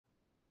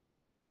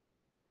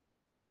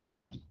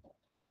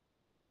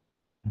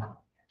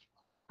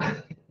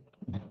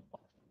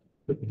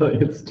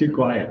It's too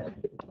quiet.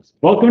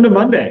 Welcome to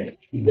Monday,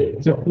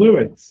 to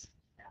Fluids.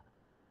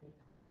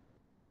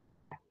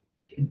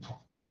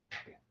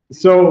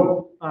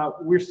 So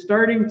we're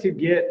starting to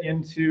get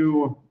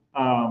into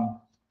kind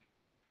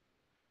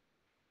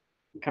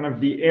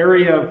of the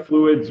area of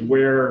fluids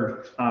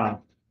where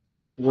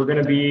we're going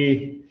to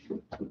be,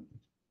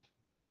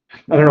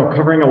 I don't know,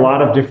 covering a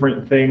lot of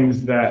different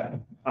things that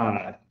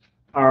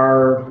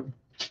are,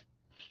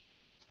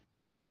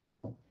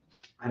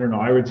 I don't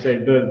know, I would say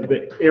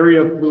the area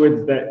of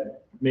fluids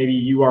that maybe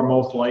you are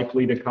most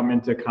likely to come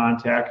into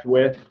contact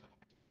with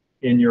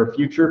in your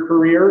future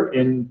career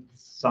in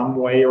some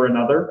way or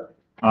another,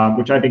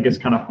 which I think is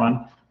kind of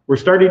fun. We're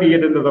starting to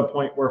get into the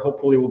point where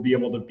hopefully we'll be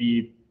able to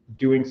be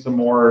doing some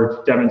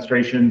more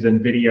demonstrations and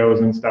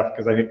videos and stuff,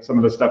 because I think some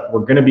of the stuff we're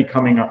going to be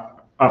coming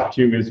up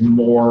to is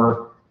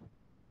more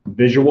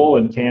visual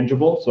and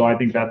tangible. So I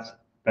think that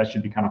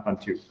should be kind of fun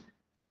too.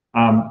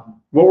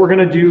 What we're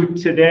going to do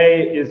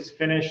today is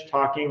finish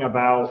talking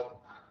about,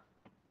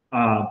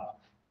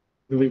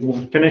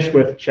 we'll finish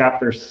with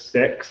chapter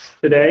 6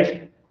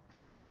 today.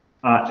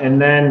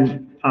 And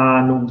then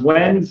on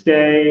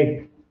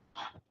Wednesday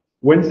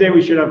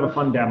we should have a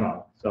fun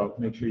demo. So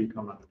make sure you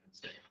come on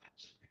Wednesday.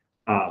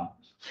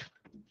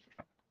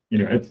 You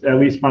know, it's at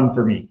least fun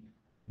for me,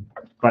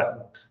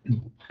 but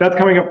that's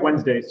coming up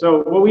Wednesday.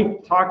 So what we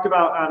talked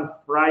about on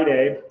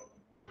Friday,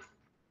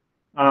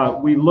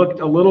 we looked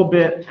a little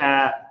bit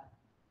at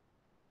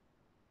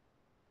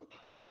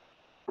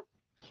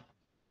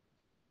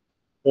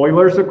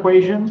Euler's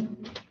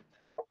equation,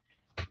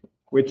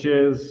 which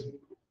is,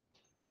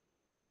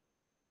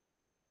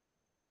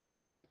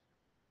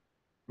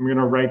 I'm going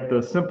to write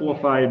the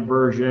simplified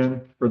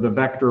version for the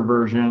vector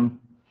version,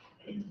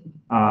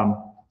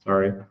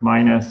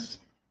 minus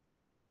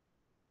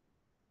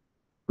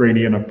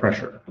gradient of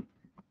pressure.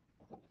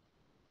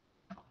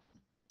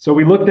 So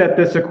we looked at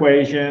this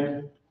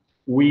equation.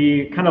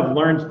 We kind of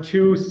learned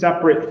two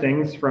separate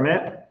things from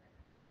it.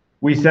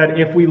 We said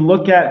if we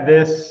look at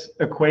this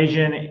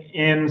equation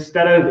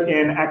instead of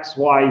in x,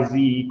 y,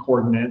 z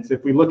coordinates,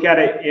 if we look at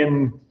it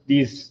in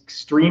these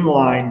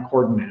streamline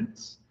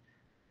coordinates,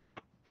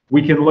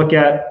 we can look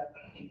at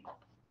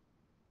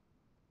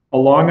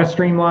along a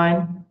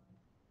streamline,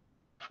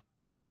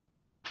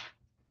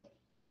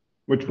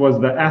 which was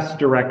the s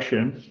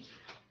direction,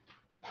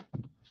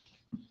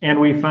 and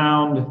we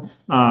found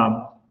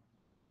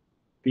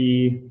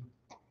the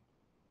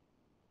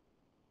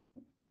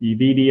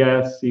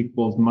VDS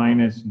equals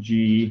minus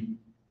G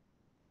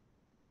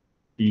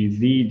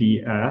dz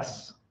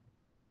ds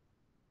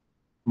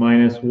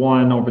minus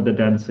 1 over the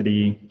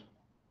density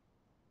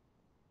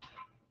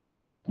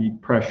d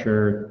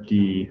pressure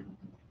ds.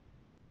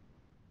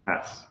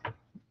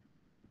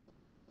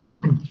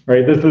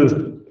 Right, this is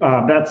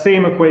that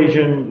same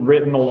equation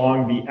written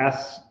along the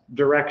s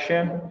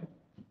direction.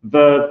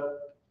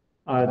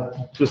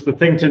 Just the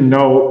thing to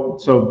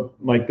note, so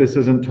like this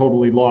isn't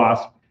totally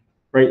lost,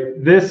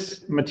 right?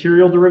 This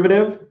material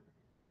derivative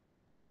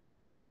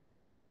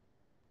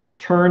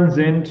turns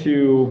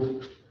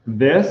into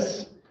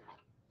this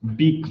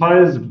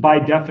because by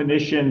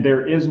definition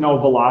there is no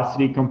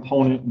velocity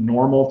component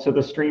normal to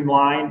the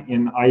streamline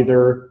in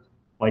either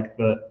like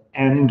the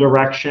n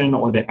direction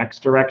or the x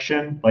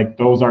direction. Like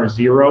those are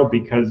 0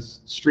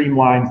 because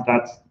streamlines,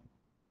 that's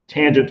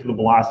tangent to the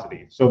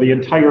velocity. So the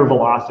entire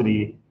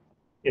velocity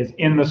is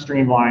in the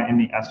streamline in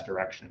the s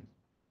direction.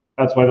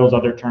 That's why those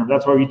other terms,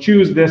 that's why we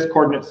choose this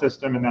coordinate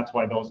system, and that's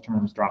why those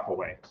terms drop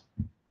away.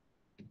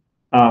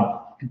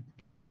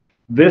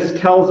 This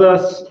tells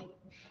us,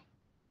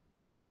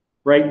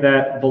 right,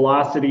 that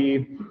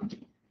velocity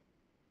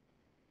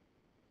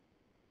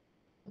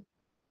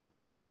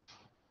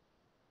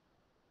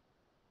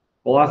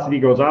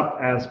goes up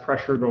as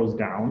pressure goes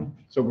down.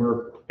 So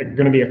we're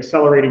going to be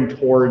accelerating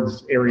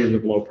towards areas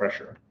of low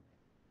pressure.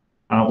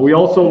 We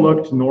also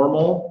looked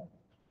normal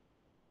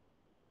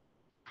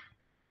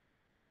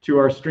to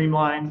our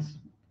streamlines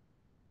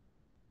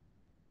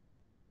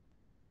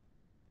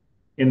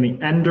in the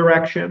n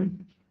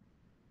direction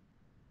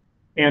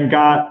and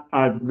got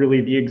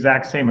really the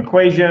exact same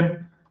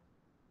equation.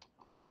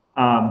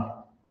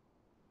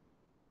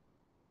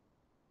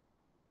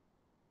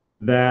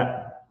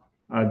 That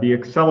the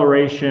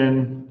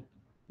acceleration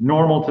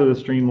normal to the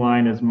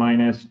streamline is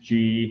minus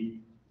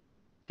g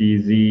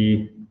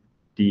dz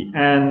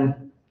dn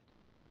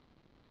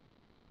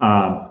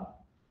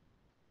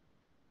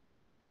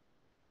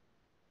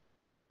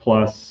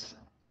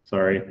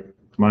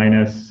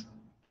minus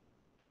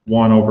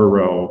 1 over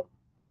rho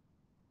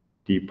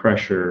d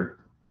pressure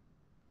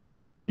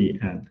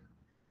dn.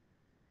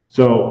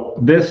 So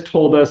this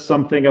told us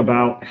something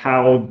about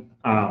how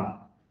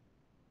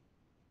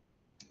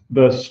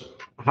as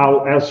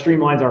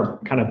streamlines are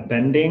kind of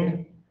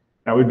bending,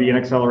 that would be an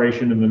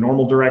acceleration in the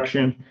normal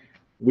direction.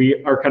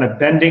 We are kind of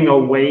bending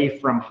away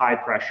from high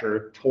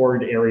pressure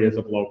toward areas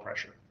of low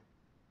pressure.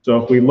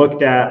 So if we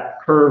looked at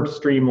curved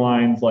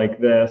streamlines like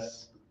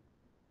this,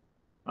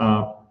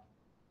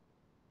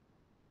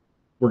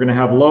 we're going to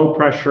have low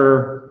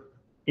pressure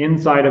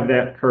inside of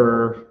that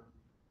curve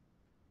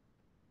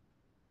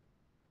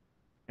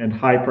and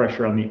high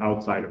pressure on the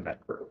outside of that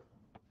curve.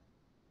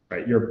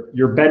 Right,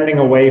 you're bending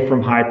away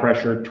from high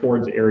pressure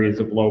towards areas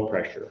of low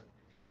pressure.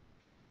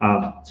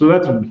 So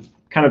that's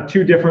kind of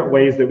two different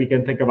ways that we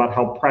can think about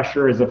how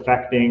pressure is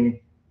affecting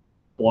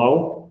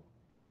flow.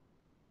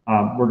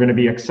 We're going to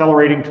be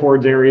accelerating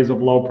towards areas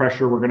of low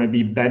pressure. We're going to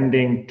be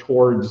bending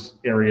towards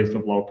areas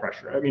of low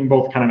pressure. I mean,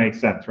 both kind of make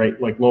sense, right?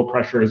 Like low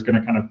pressure is going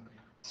to kind of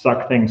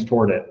suck things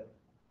toward it.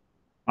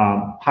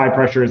 High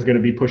pressure is going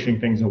to be pushing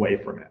things away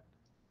from it.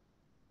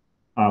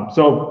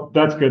 So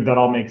that's good. That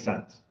all makes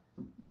sense.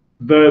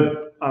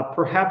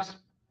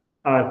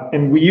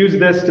 And we use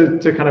this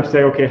to kind of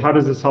say, okay, how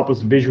does this help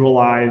us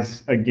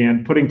visualize,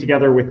 again, putting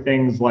together with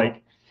things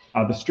like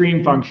the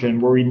stream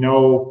function, where we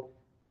know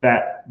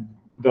that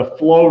the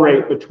flow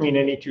rate between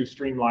any two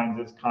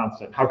streamlines is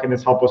constant. How can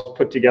this help us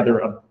put together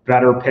a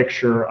better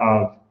picture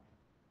of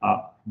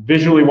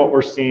visually what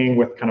we're seeing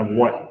with kind of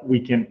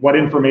what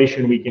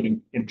information we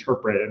can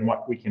interpret and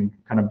what we can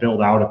kind of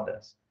build out of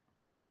this?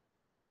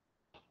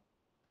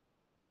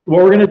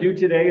 What we're going to do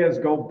today is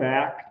go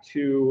back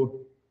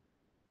to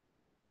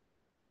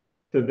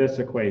this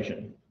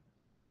equation.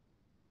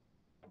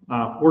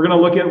 We're going to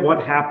look at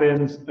what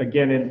happens,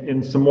 again,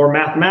 in some more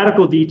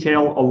mathematical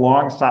detail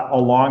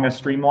along a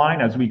streamline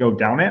as we go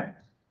down it.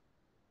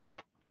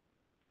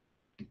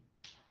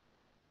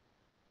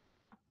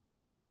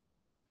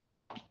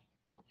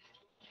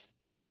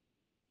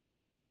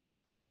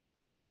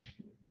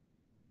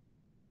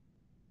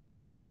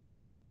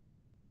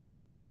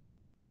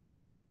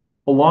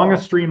 Along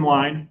a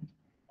streamline,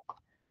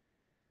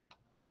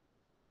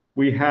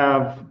 we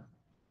have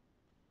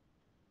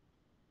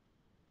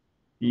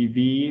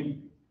dV.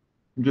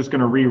 I'm just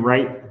going to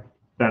rewrite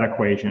that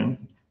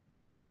equation.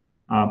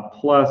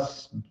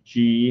 Plus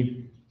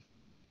G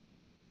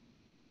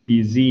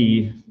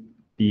dz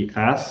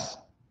ds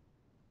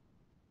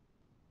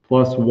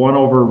plus 1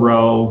 over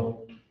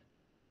rho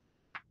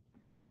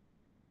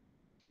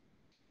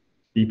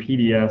dp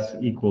ds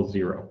equals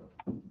 0.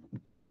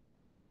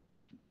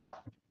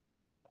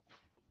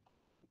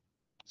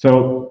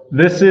 So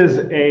this is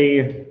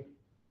a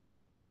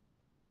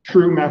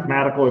true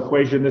mathematical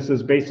equation. This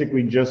is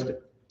basically just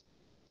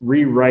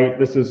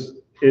this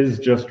is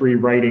just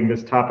rewriting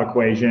this top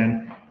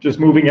equation, just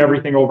moving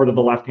everything over to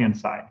the left-hand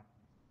side.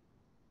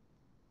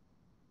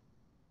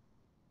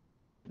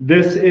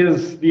 This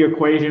is the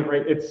equation,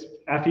 right? It's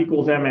F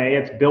equals ma.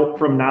 It's built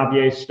from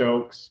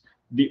Navier-Stokes.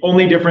 The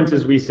only difference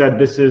is we said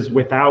this is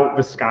without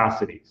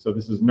viscosity. So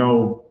this is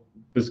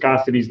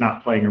viscosity is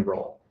not playing a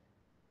role.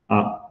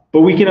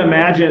 But we can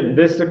imagine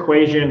this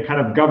equation kind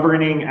of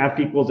governing F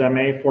equals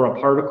ma for a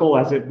particle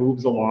as it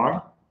moves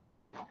along.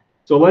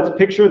 So let's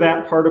picture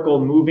that particle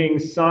moving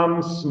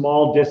some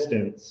small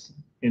distance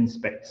in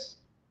space.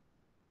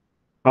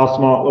 How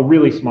small?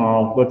 Really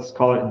small. Let's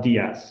call it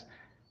ds.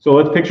 So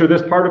let's picture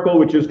this particle,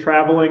 which is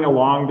traveling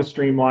along the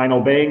streamline,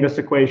 obeying this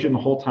equation the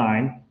whole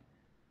time.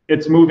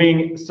 It's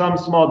moving some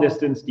small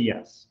distance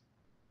ds.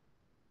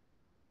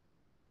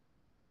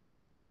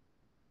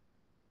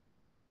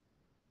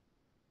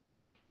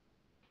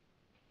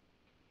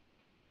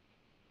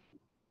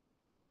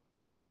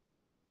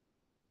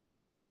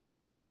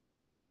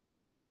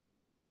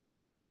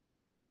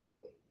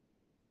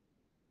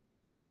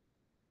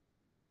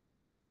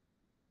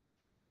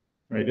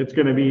 Right, it's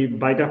going to be,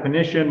 by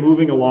definition,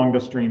 moving along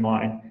the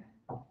streamline.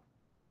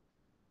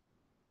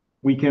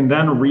 We can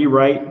then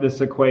rewrite this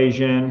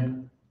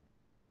equation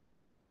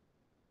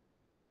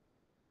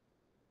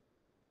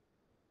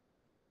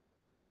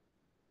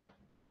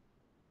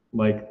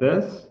like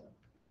this.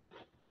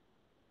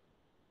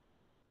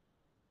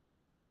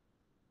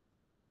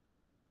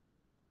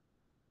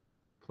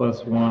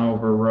 Plus 1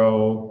 over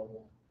rho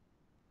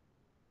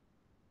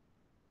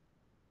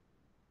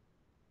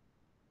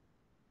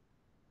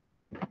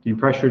d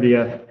pressure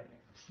df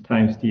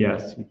times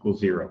ds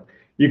equals 0.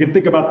 You can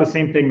think about the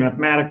same thing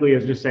mathematically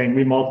as just saying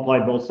we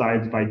multiplied both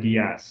sides by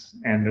ds,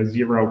 and the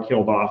 0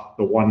 killed off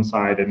the one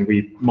side, and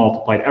we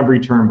multiplied every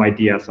term by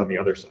ds on the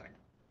other side.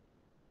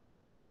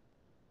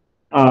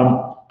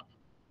 Now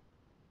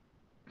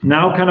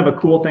kind of a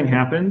cool thing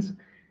happens.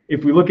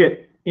 If we look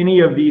at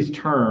any of these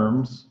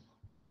terms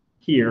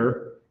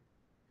here,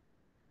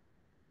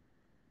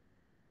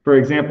 for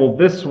example,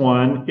 this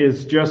one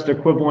is just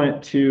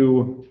equivalent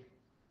to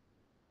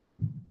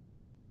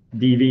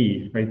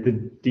dv, right? The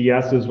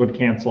ds's would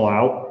cancel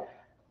out.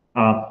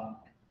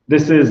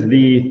 This is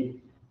the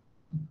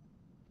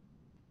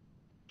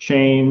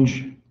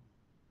change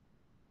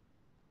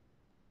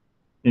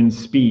in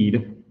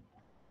speed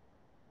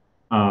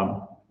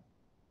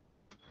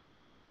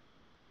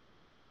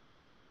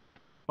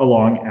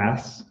along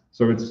S.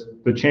 So it's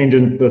the change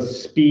in the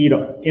speed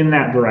in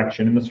that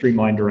direction, in the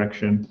streamline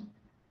direction.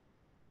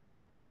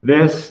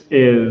 This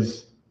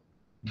is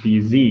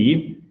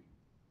dz,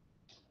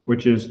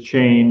 which is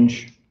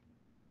change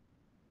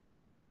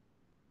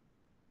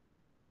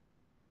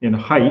in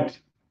height,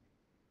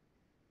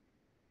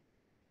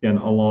 again,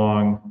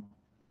 along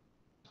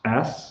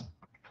S.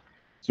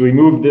 So we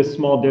moved this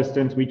small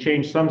distance, we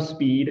changed some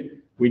speed,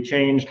 we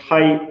changed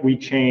height, we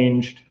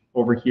changed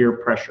over here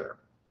pressure.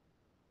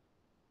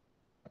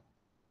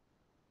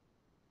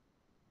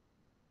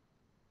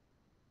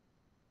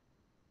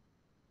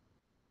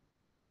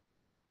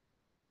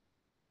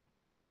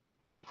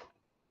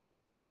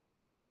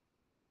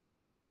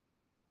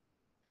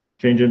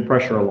 Change in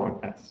pressure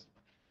along S.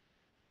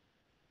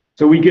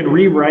 So we can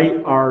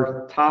rewrite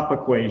our top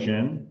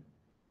equation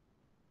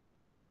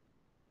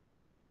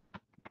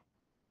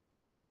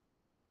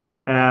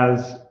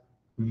as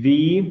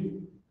V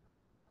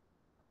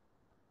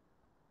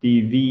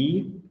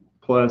dV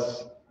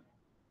plus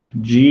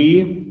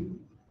G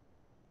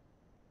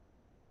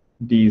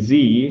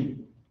dz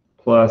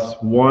plus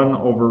 1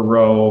 over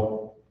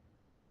rho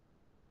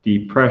d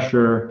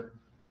pressure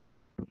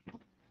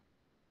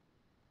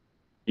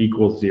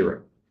equals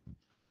 0.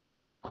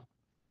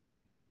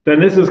 Then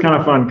this is kind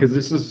of fun because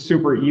this is a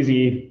super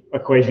easy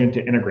equation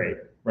to integrate,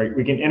 right?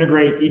 We can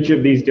integrate each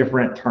of these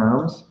different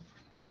terms.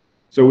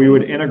 So we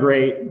would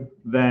integrate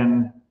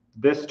then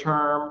this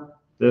term,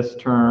 this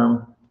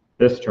term,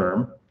 this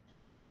term.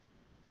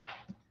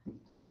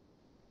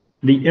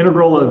 The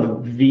integral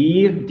of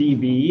V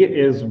dV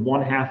is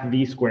 1/2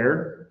 V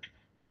squared.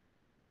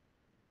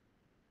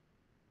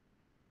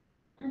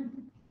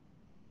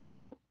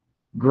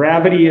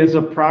 Gravity is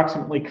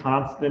approximately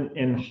constant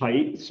in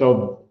height,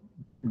 so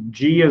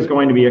G is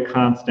going to be a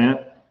constant.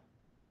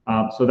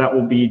 So that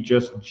will be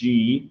just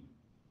G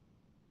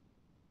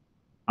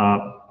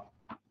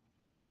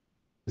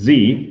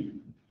Z.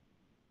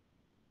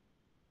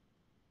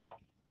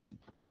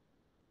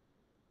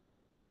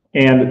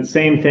 And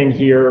same thing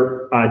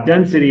here,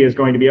 density is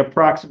going to be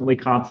approximately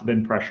constant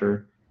in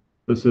pressure.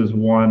 This is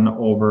 1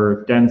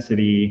 over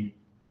density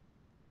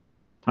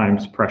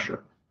times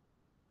pressure.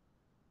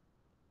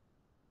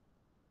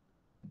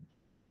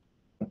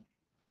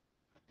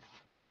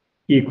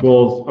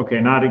 Equals, okay,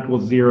 not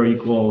equals 0,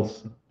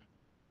 equals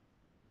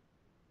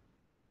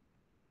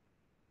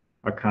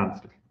a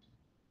constant.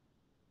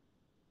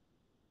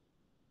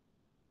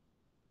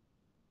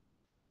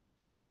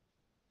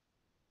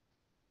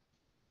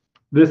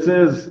 This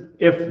is,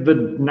 if the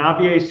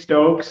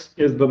Navier-Stokes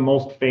is the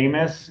most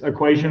famous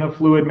equation of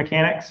fluid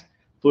mechanics,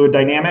 fluid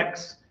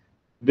dynamics,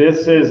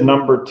 this is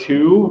number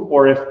 2,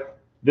 or if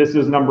this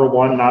is number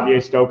 1,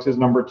 Navier-Stokes is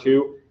number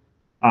 2.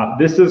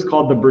 This is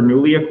called the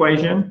Bernoulli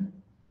equation.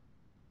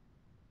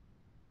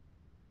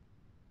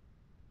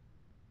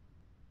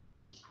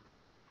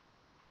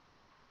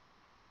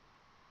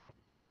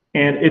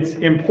 And it's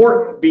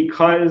important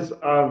because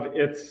of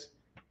its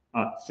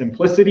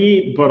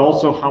simplicity, but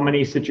also how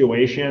many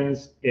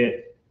situations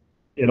it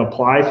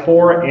applies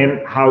for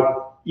and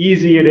how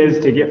easy it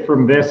is to get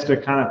from this to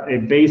kind of a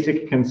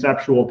basic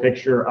conceptual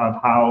picture of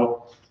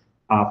how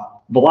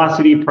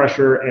velocity,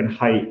 pressure, and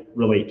height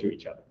relate to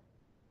each other.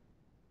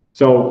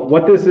 So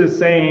what this is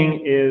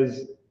saying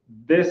is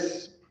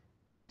this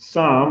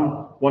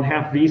sum,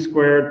 1/2 V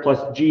squared plus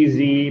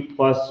GZ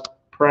plus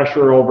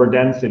pressure over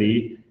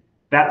density,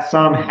 that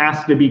sum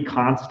has to be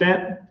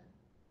constant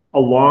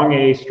along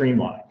a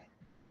streamline.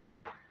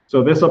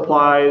 So this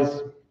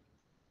applies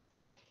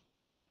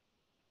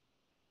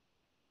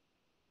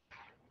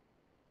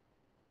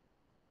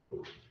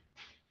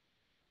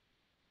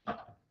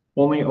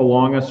only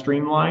along a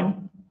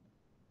streamline.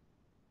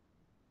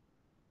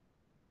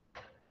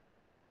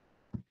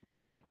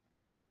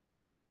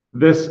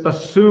 This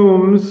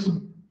assumes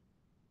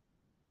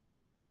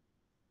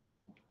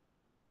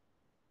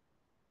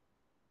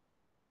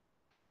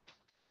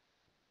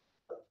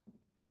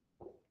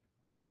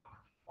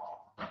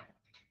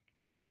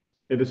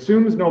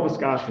no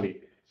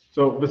viscosity.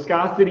 So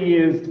viscosity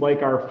is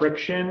like our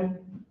friction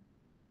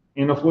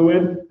in a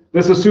fluid.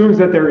 This assumes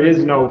that there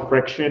is no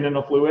friction in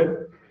a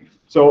fluid.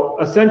 So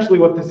essentially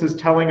what this is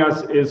telling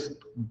us is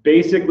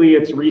basically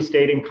it's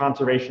restating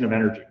conservation of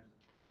energy.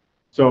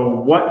 So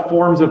what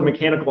forms of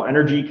mechanical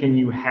energy can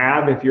you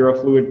have if you're a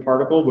fluid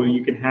particle? Well,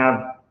 you can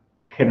have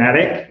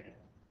kinetic,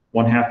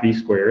 1/2 V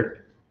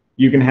squared.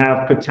 You can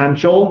have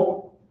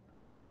potential,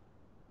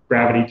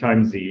 gravity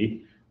times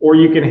Z, or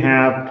you can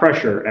have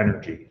pressure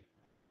energy,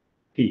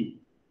 P.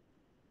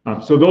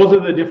 So those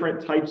are the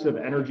different types of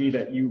energy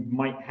that you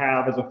might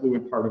have as a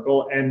fluid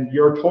particle, and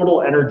your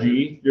total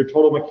energy, your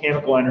total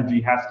mechanical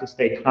energy has to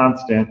stay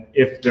constant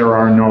if there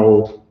are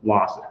no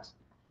losses.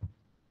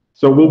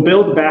 So we'll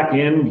build back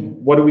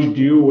in, what do we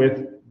do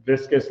with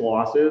viscous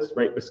losses,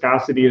 right?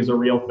 Viscosity is a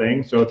real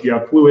thing. So if you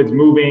have fluids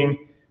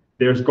moving,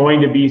 there's going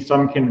to be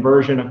some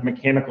conversion of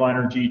mechanical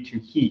energy to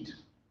heat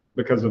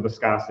because of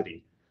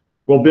viscosity.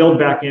 We'll build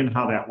back in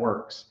how that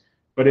works.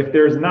 But if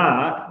there's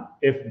not,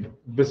 if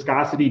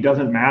viscosity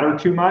doesn't matter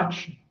too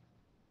much,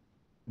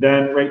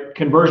 then right,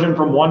 conversion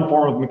from one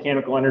form of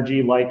mechanical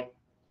energy like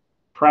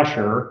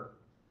pressure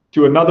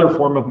to another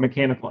form of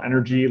mechanical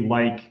energy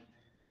like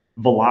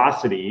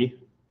velocity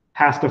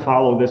has to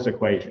follow this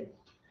equation.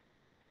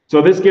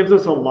 So this gives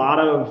us a lot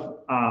of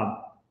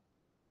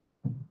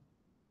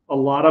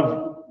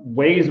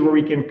ways where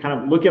we can kind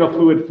of look at a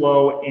fluid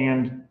flow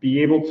and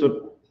be able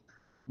to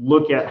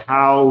look at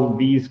how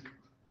these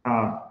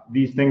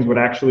these things would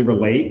actually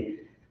relate,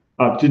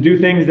 to do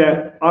things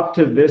that up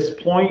to this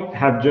point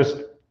have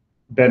just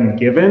been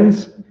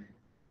givens.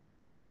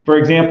 For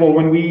example,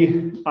 when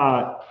we,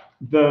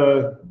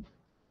 the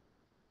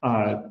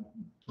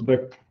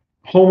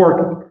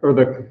homework, or a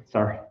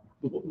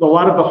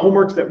lot of the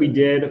homeworks that we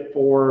did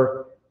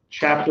for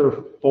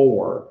chapter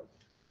 4,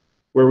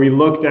 where we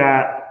looked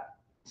at,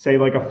 say,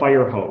 like a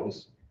fire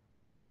hose.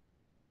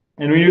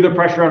 And we knew the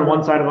pressure on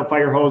one side of the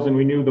fire hose, and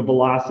we knew the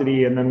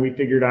velocity, and then we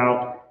figured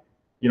out,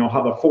 you know,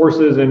 how the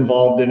forces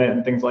involved in it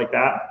and things like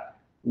that.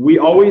 We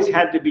always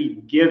had to be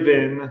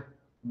given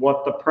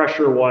what the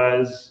pressure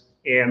was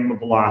and the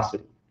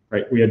velocity,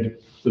 right? We had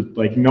to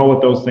like know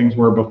what those things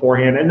were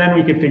beforehand, and then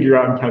we could figure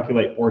out and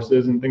calculate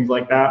forces and things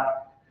like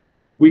that.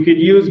 We could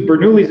use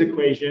Bernoulli's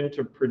equation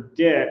to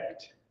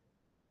predict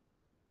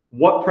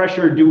what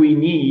pressure do we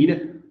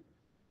need,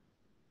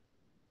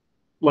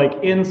 like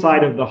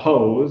inside of the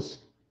hose,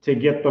 to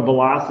get the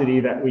velocity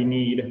that we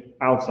need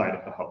outside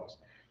of the hose.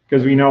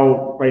 Because we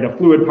know, right, a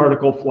fluid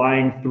particle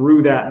flying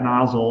through that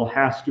nozzle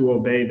has to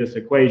obey this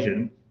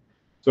equation.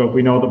 So if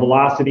we know the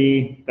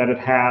velocity that it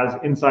has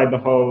inside the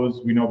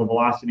hose, we know the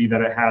velocity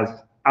that it has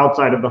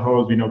outside of the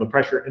hose, we know the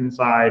pressure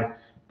inside,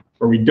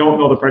 or we don't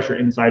know the pressure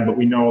inside, but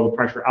we know the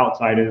pressure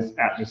outside is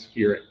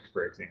atmospheric,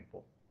 for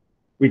example.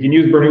 We can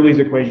use Bernoulli's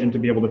equation to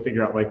be able to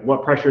figure out, like,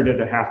 what pressure did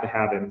it have to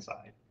have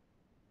inside,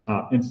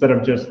 instead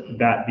of just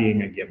that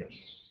being a given,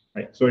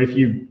 right? So if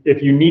you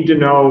need to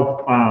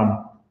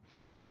know,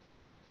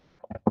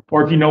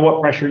 or if you know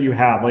what pressure you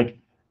have, like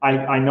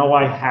I know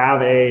I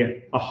have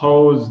a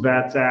hose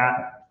that's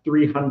at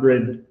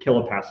 300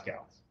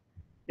 kilopascals.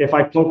 If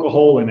I poke a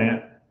hole in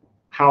it,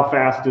 how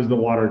fast is the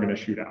water going to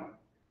shoot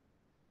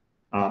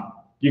out?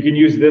 You can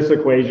use this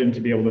equation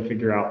to be able to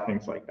figure out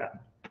things like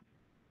that.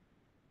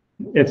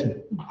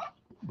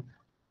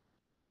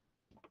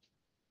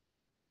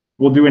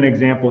 We'll do an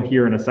example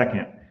here in a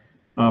second,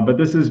 but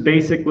this is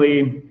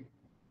basically,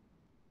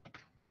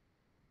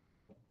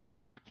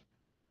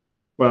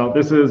 well,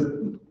 this is,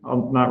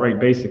 I'll not write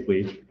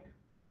basically.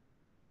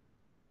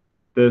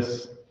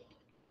 This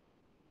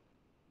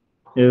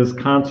is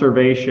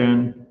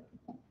conservation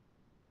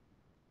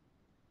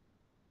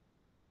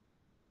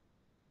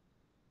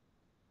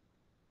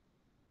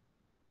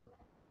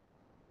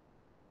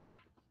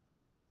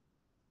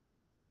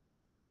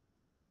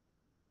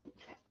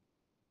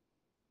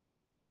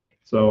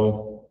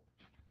so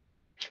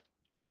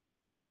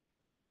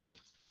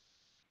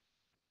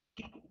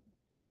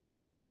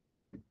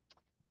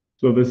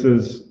this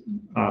is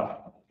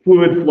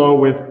fluid flow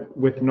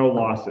with no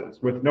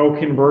losses, with no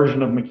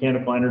conversion of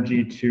mechanical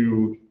energy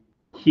to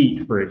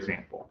heat, for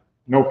example,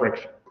 no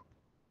friction.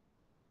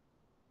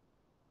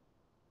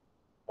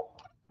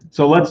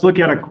 So let's look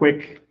at a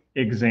quick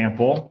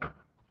example.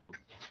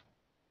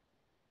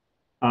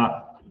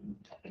 An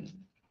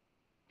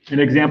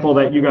example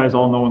that you guys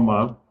all know and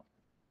love.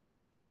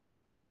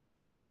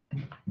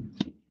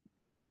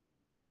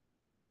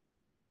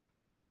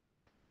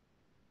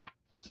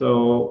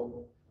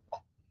 So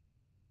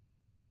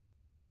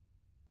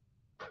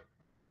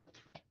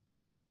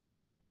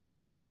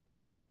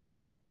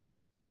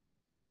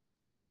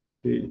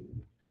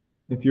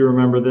if you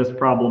remember this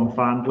problem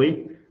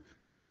fondly,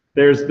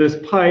 there's this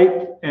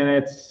pipe and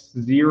it's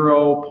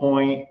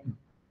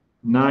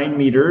 0.9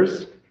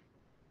 meters.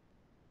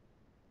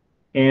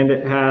 And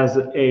it has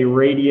a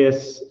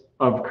radius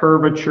of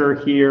curvature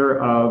here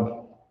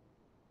of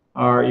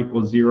r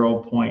equals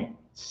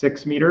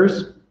 0.6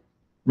 meters.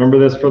 Remember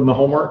this from the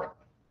homework?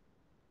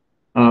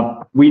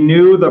 We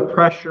knew the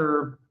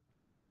pressure,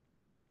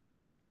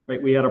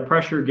 right? We had a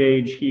pressure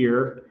gauge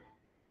here.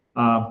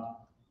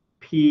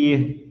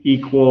 P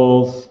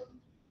equals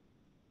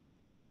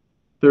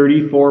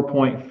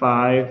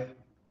 34.5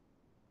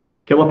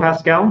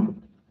 kilopascal.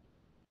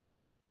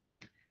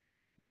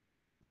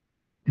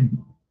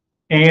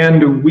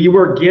 And we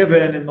were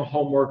given in the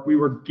homework, we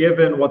were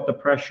given what the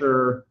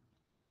pressure,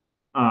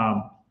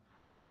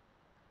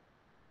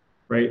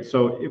 right?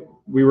 So if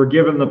we were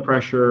given the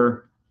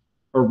pressure,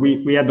 or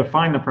we had to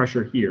find the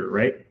pressure here,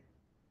 right?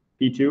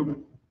 P2.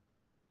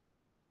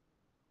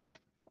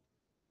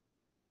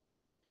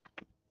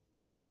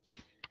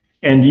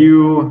 And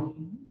you,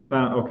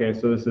 okay,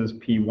 so this is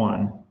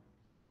P1.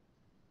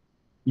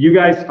 You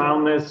guys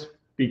found this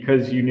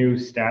because you knew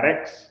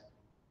statics.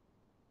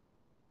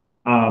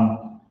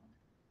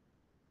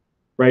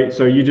 Right,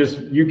 so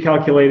you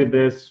calculated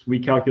this, we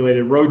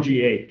calculated rho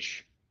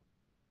GH,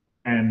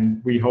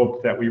 and we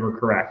hoped that we were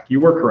correct. You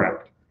were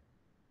correct.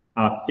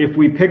 If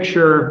we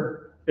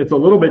picture, it's a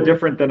little bit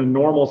different than a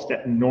normal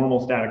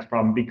statics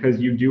problem because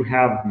you do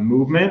have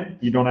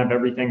movement. You don't have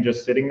everything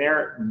just sitting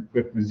there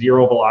with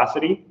zero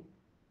velocity.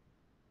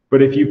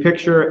 But if you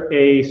picture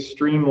a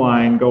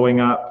streamline going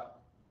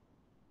up,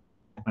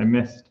 I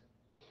missed.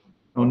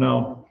 Oh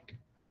no,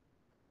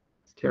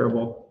 it's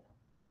terrible.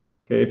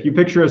 Okay, if you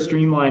picture a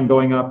streamline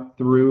going up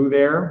through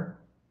there,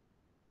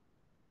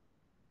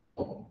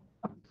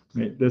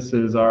 right, this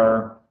is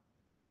our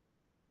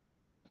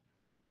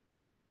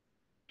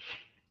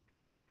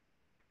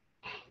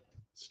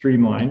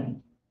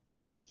streamline.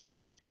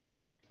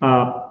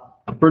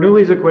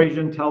 Bernoulli's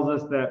equation tells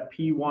us that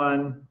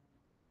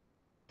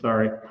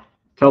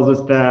tells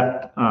us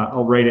that,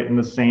 I'll write it in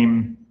the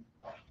same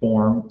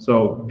form.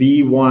 So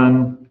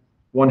V1,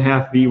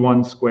 1/2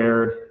 V1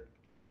 squared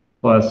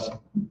plus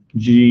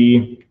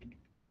G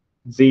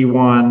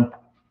Z1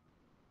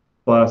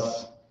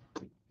 plus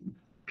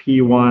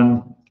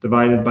P1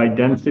 divided by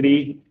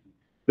density.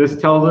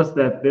 This tells us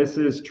that this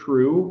is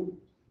true.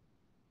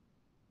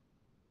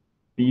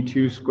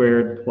 V2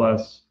 squared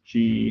plus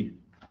G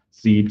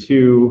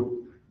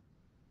Z2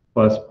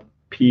 plus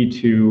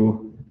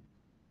P2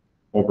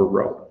 over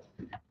rho.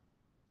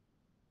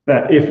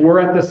 That if we're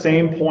at the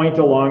same point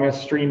along a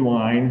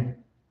streamline,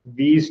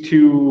 these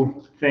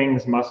two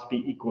things must be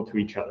equal to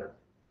each other.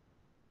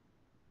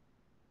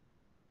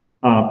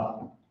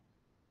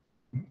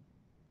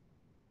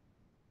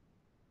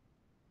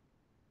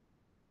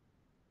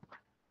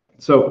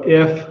 So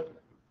if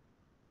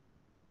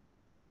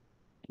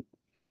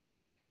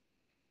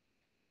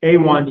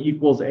A1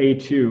 equals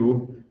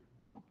A2,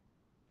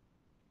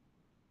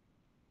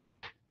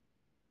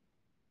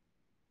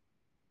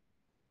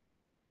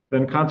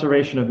 then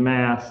conservation of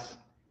mass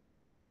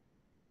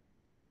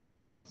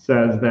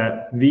says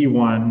that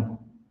V1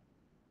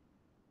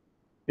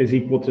 is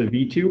equal to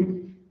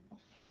V2.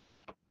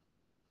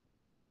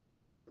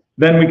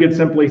 Then we could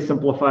simply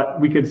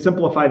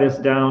simplify this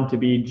down to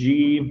be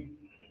G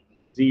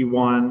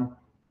Z1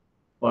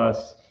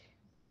 plus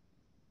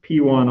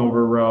P1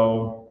 over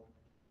rho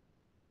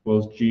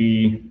equals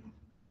G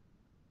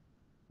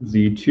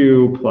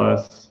Z2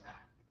 plus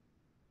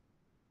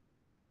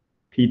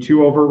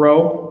P2 over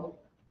rho,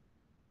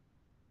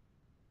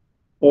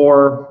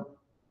 or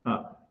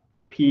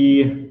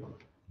P1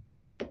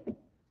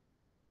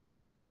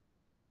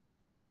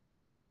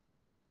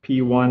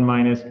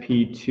 minus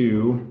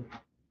P2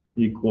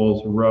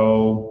 equals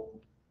rho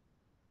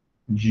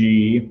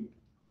G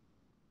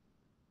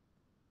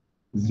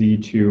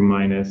Z2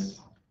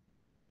 minus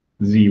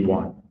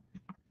Z1.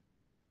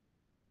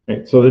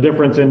 Okay, so the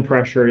difference in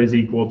pressure is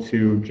equal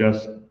to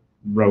just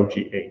rho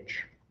GH.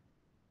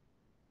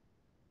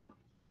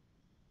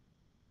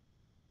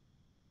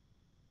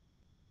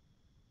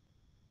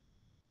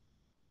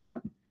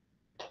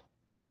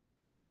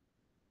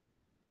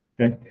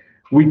 Okay.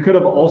 We could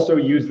have also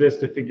used this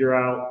to figure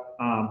out,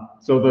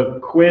 so the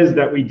quiz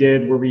that we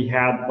did where we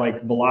had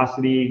like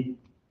velocity,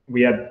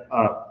 we had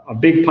a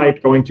big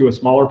pipe going to a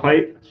smaller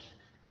pipe.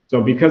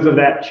 So because of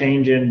that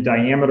change in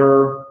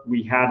diameter,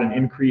 we had an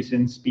increase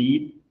in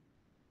speed.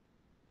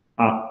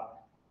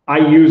 I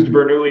used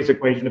Bernoulli's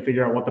equation to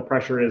figure out what the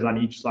pressure is on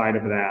each side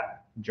of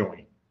that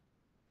joint.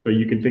 So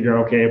you can figure,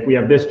 okay, if we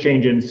have this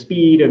change in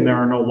speed and there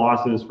are no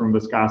losses from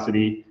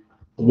viscosity,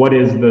 what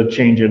is the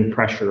change in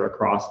pressure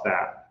across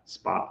that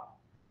spot?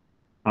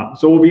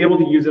 So we'll be able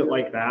to use it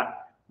like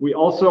that. We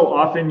also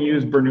often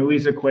use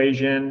Bernoulli's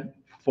equation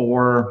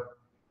for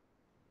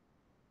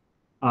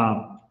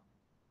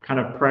kind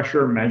of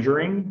pressure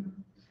measuring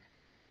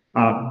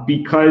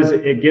because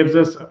it gives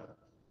us,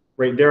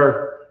 right, there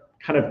are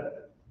kind of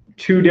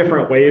two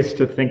different ways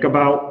to think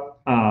about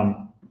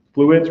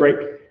fluids, right?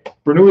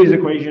 Bernoulli's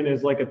equation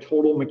is like a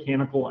total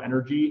mechanical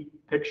energy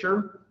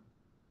picture.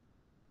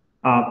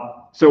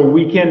 So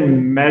we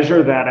can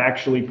measure that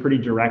actually pretty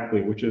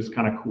directly, which is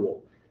kind of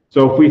cool.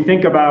 So if we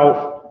think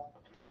about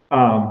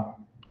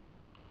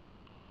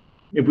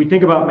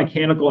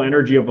mechanical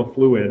energy of a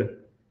fluid,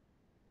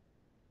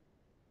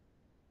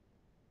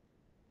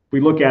 we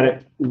look at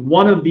it,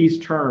 one of these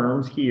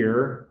terms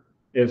here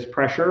is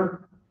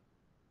pressure.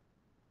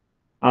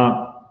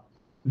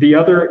 The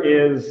other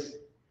is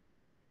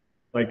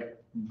like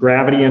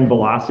gravity and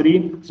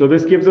velocity. So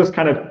this gives us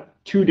kind of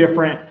two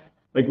different,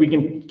 like we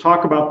can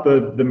talk about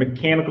the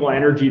mechanical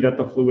energy that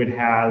the fluid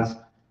has.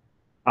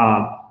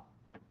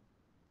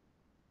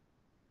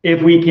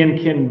 If we can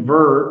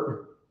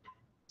convert,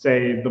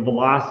 say, the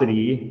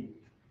velocity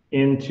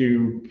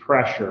into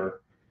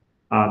pressure.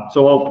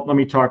 So let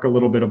me talk a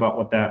little bit about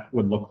what that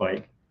would look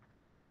like.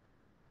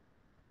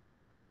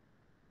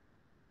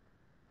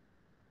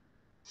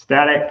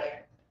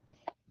 Static,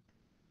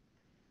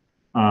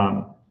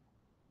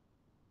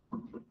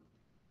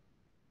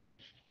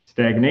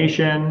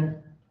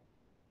 stagnation,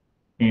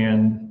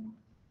 and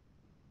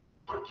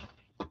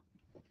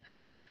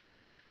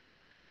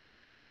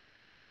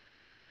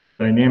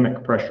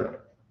dynamic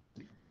pressure.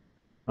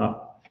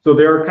 So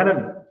there are kind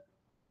of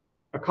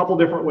a couple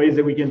different ways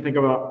that we can think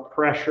about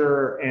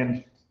pressure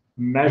and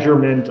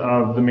measurement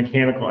of the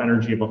mechanical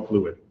energy of a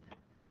fluid.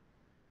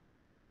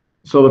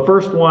 So the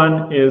first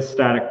one is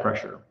static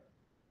pressure.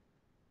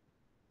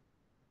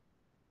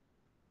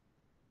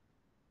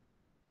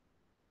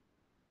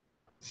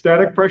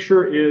 Static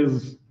pressure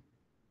is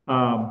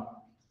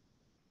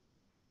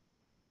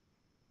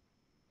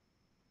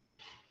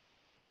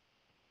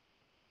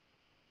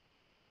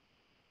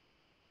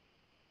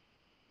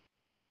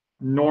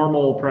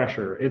normal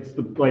pressure. It's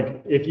the,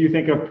 like, if you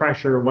think of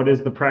pressure, what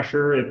is the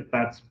pressure?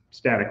 That's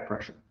static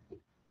pressure.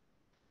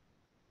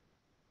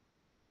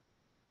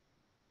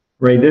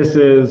 Right, this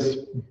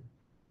is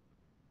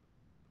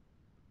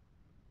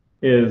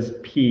is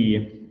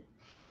P.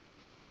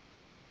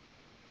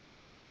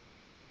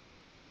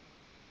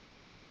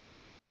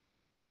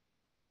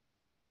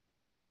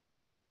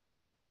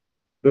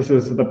 This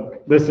is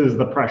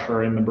the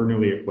pressure in the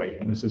Bernoulli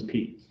equation. This is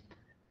P.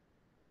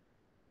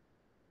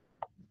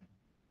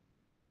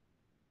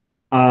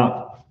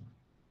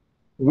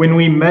 When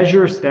we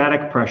measure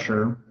static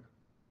pressure,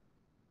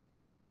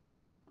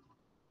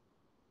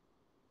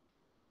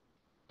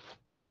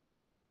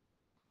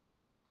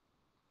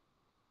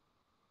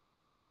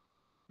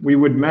 we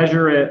would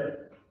measure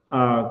it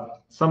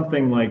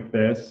something like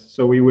this.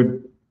 So we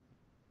would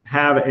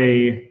have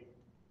a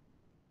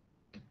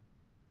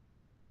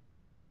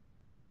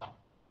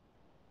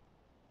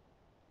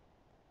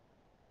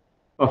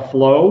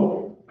flow.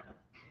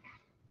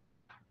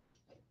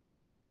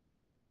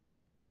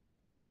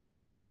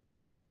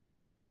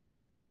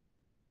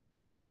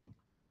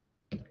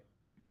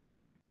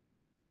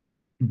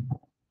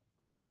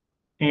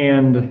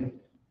 And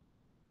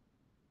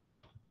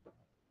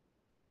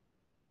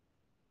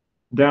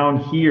down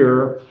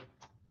here,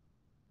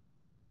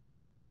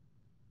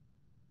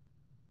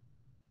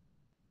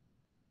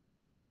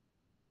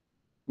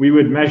 we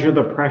would measure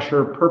the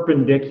pressure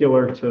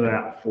perpendicular to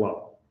that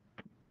flow.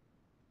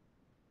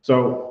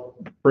 So,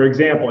 for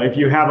example, if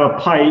you have a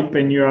pipe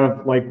and you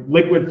have like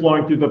liquid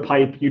flowing through the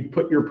pipe, you'd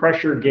put your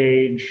pressure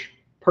gauge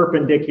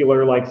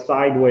perpendicular, like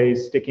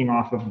sideways, sticking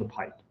off of the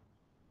pipe.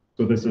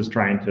 So this is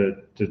trying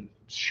to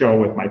show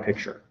with my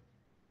picture,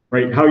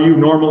 right? How you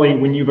normally,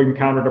 when you've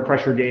encountered a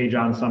pressure gauge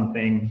on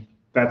something,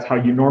 that's how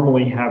you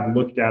normally have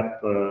looked at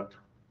the,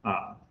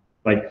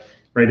 right?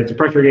 It's a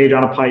pressure gauge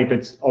on a pipe.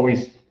 It's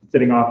always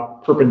sitting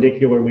off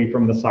perpendicularly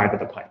from the side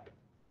of the pipe.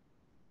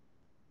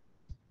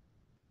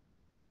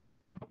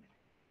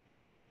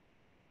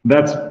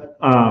 That's,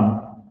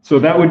 so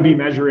that would be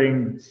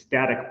measuring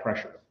static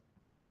pressure.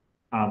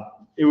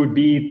 It would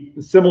be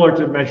similar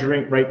to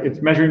measuring, right?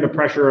 It's measuring the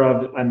pressure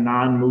of a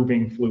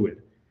non-moving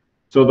fluid.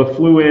 So the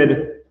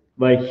fluid,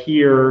 like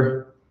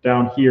here,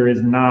 down here,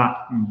 is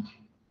not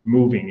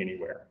moving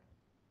anywhere,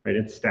 right?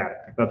 It's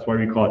static. That's why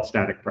we call it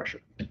static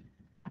pressure.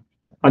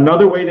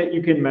 Another way that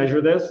you can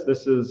measure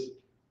this is,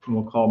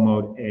 we'll call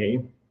mode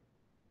A.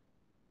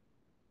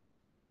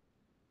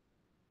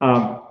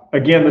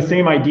 Again, the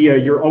same idea,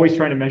 you're always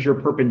trying to measure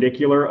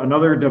perpendicular.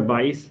 Another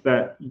device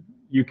that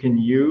you can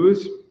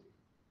use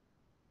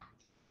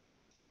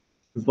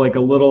is like a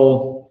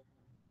little,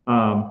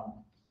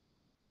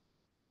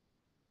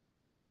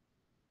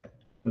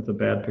 that's a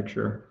bad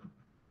picture.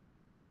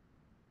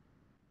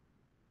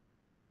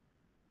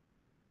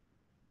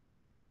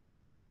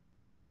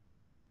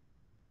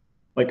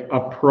 Like a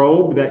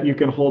probe that you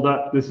can hold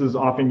up. This is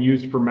often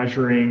used for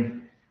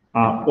measuring,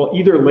 well,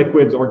 either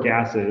liquids or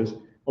gases.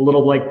 A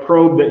little like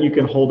probe that you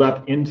can hold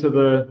up into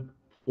the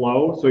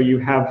flow. So you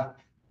have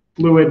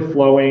fluid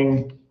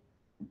flowing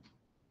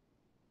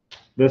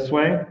this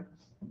way,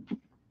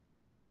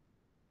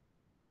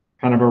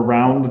 kind of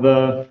around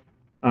the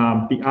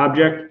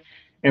object.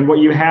 And what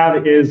you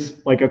have is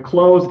like a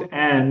closed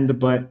end,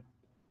 but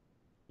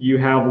you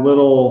have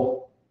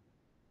little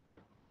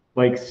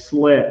like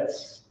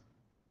slits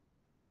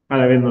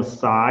kind of in the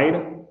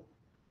side.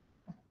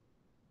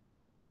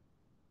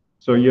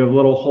 So you have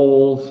little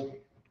holes,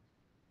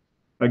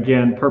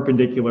 again,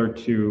 perpendicular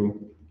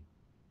to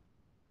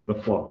the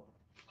flow.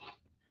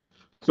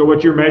 So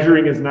what you're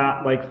measuring is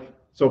not like,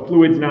 so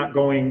fluid's not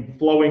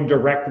flowing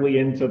directly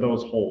into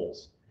those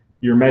holes.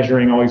 You're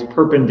measuring always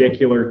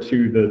perpendicular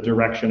to the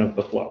direction of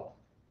the flow.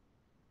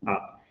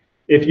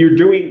 If you're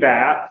doing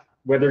that,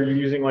 whether you're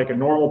using like a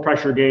normal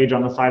pressure gauge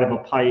on the side of a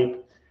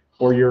pipe,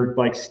 or you're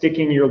like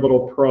sticking your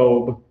little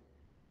probe,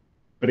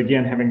 but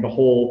again, having the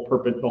holes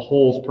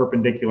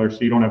perpendicular so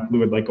you don't have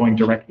fluid like going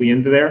directly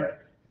into there,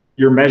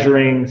 you're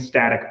measuring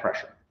static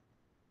pressure.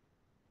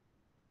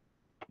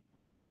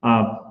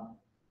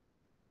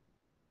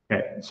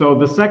 Okay, so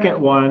the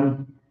second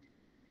one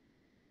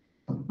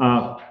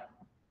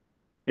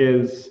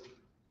is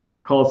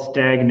called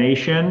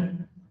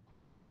stagnation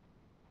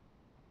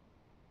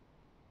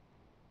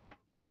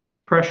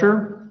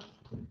pressure.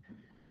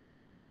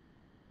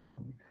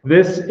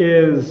 This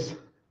is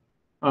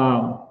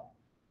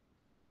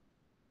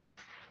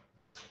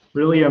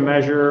really a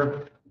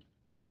measure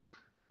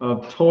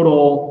of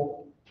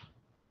total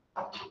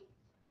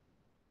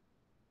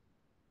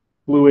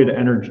fluid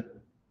energy,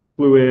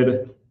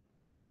 fluid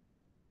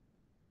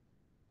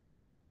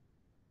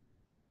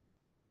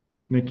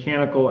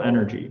mechanical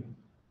energy.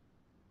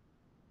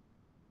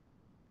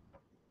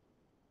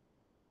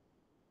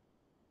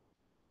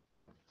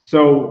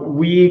 So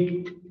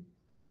we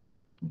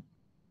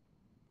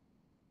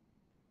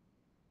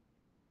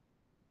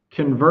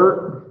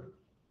convert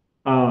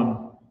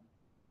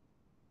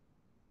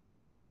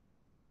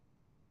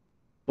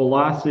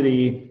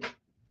velocity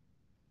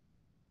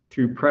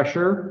to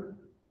pressure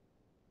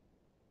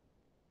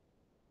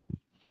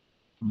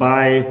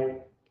by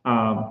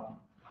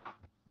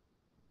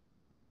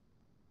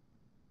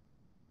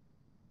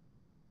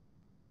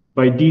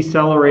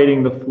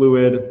decelerating the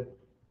fluid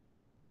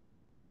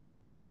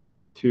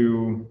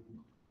to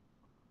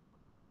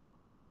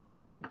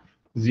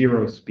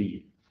zero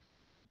speed.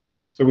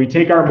 So we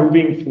take our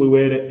moving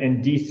fluid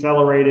and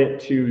decelerate it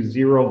to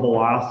zero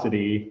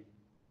velocity,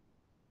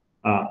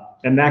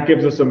 and that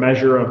gives us a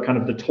measure of kind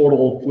of the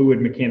total fluid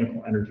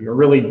mechanical energy, or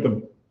really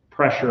the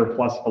pressure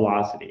plus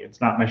velocity.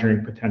 It's not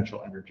measuring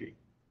potential energy.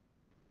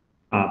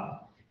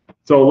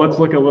 So let's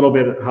look a little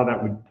bit at how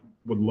that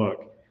would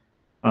look.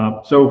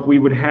 So if we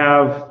would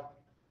have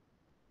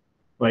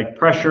like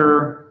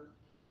pressure,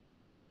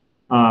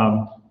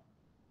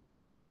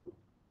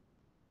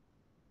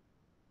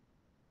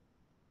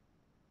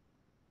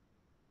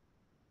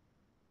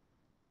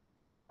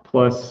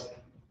 plus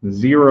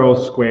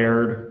 0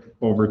 squared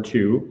over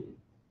 2,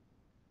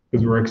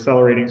 because we're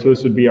accelerating, so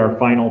this would be our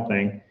final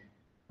thing.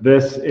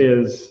 This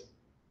is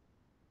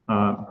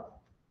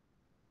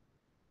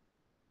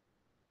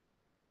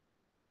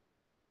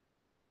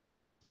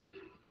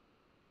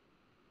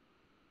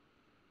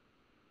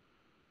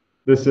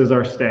this is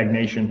our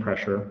stagnation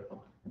pressure,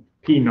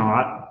 P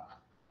naught.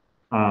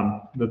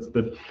 That's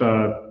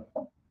the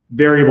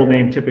variable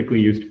name typically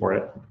used for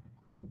it.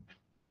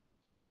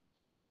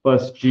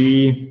 Plus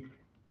G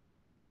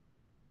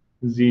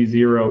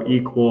Z0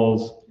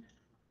 equals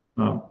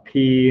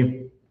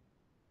P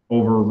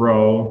over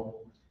rho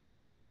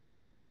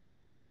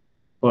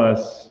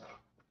plus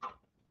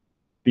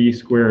B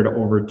squared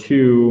over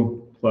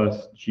 2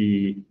 plus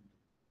G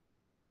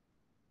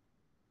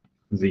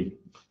Z.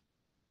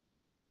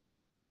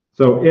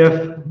 So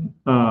if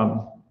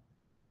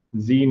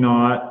Z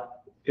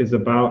naught is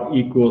about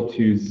equal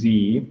to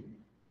Z,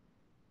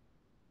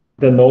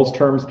 then those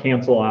terms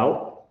cancel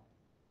out.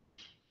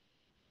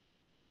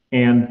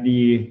 And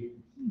the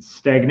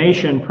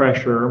stagnation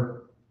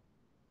pressure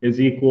is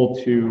equal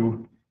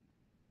to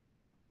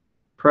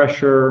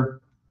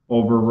pressure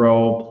over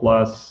rho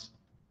plus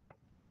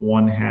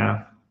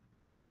 1/2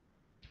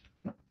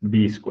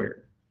 B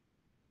squared.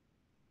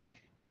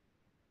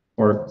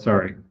 Or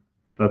sorry,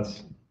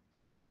 that's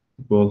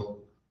equals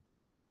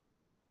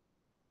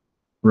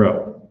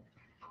rho.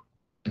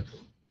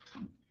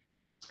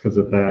 Because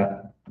of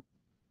that,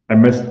 I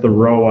missed the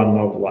row on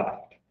the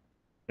left.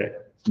 Okay,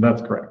 so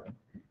that's correct.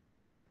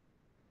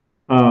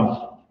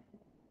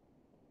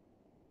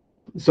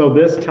 So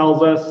this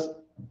tells us,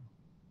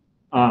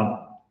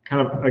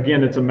 kind of,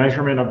 again, it's a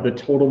measurement of the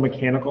total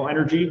mechanical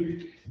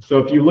energy. So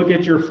if you look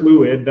at your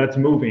fluid that's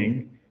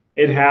moving,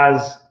 it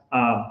has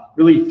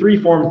really 3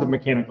 forms of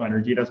mechanical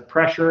energy. It has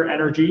pressure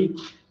energy,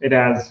 it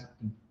has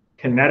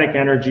kinetic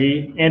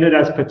energy, and it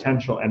has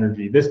potential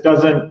energy. This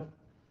doesn't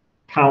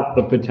count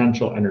the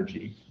potential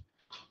energy.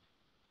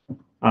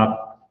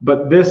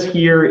 But this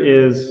here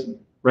is,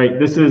 right,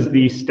 this is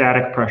the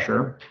static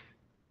pressure.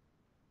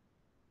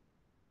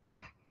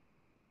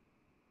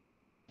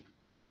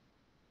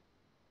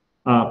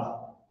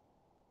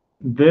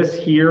 This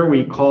here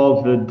we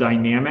call the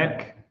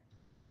dynamic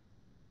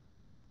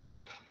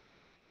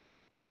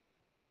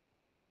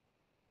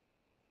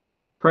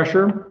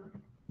pressure.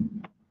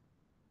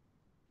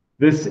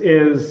 This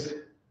is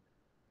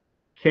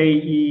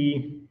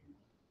KE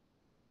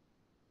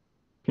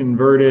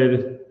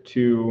converted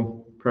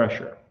to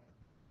pressure,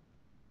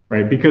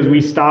 right? Because we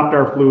stopped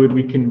our fluid,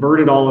 we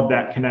converted all of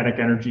that kinetic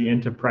energy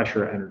into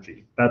pressure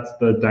energy. That's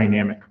the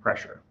dynamic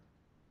pressure.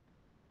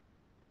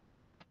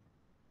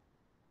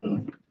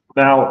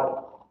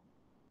 Now,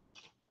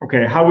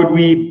 okay, how would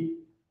we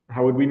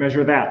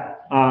measure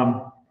that?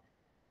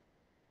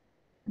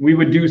 We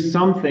would do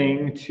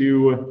something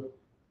to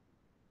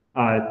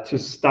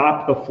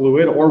stop the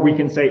fluid, or we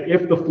can say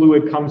if the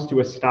fluid comes to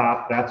a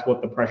stop, that's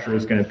what the pressure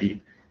is going to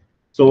be.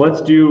 So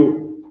let's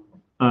do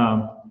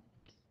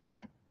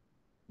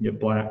get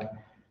black.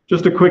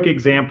 Just a quick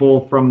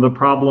example from the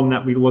problem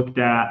that we looked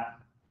at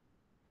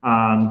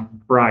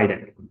on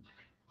Friday.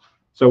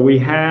 So we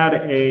had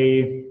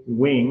a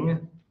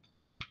wing.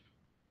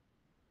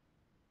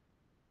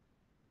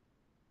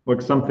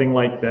 Looks something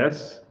like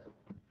this.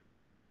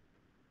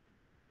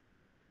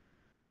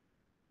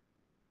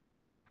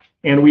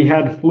 And we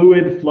had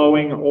fluid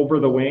flowing over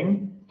the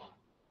wing.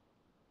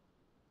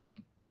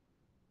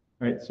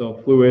 Right, so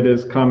fluid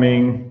is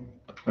coming,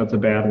 that's a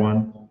bad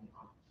one.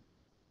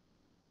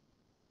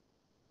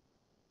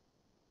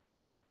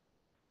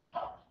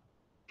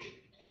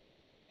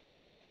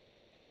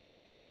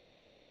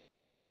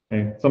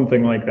 Okay,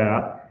 something like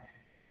that.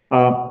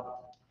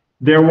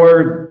 There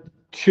were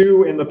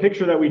 2 in the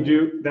picture that we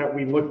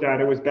looked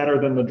at. It was better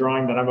than the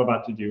drawing that I'm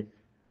about to do.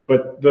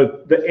 But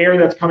the air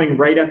that's coming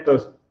right at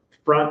the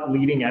front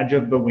leading edge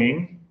of the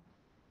wing,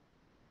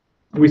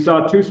 we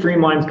saw 2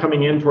 streamlines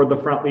coming in toward the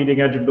front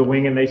leading edge of the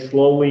wing, and they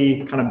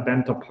slowly kind of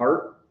bent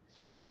apart.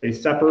 They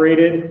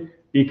separated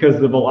because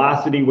the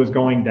velocity was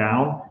going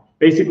down.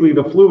 Basically,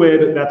 the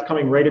fluid that's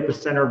coming right at the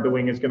center of the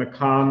wing is going to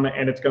come,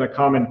 and it's going to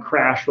come and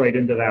crash right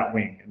into that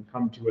wing and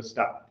come to a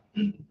stop.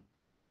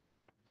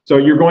 So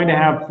you're going to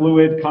have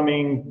fluid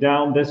coming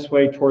down this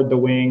way toward the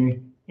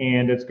wing,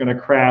 and it's going to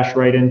crash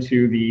right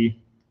into the,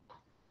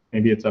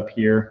 maybe it's up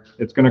here,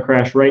 it's going to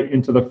crash right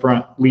into the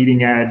front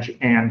leading edge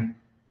and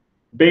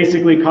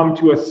basically come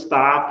to a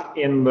stop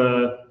in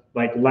the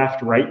like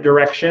left-right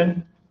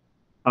direction.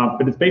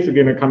 but it's basically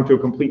going to come to a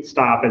complete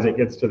stop as it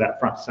gets to that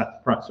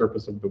front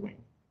surface of the wing.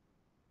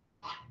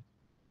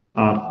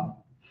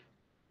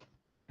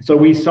 So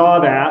we saw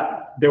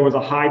that there was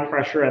a high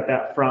pressure at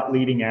that front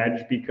leading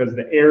edge because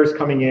the air is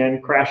coming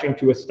in, crashing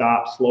to a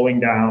stop, slowing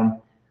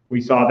down.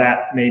 We saw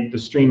that made the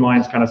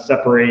streamlines kind of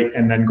separate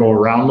and then go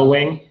around the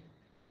wing.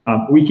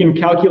 We can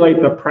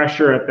calculate the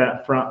pressure at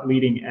that front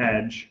leading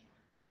edge.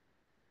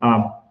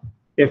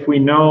 If we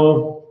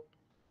know,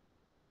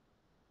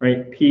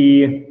 right,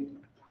 P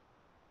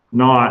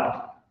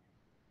naught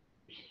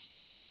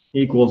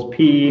equals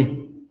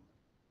P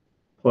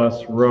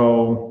plus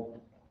rho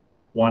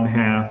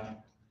 1/2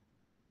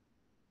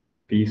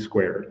 B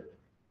squared.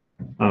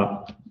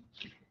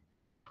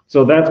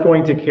 So that's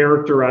going to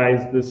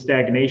characterize the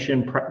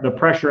stagnation, the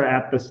pressure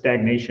at the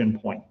stagnation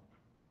point.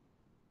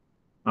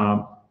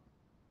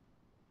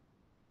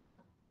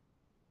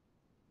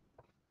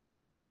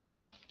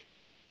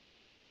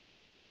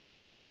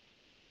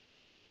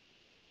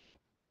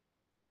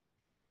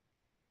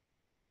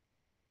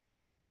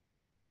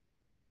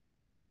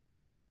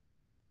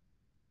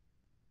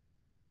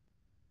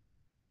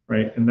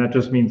 Right, and that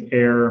just means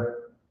air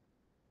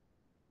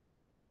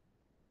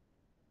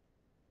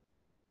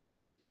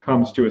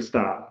comes to a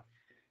stop.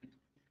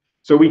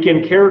 So we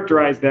can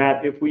characterize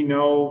that if we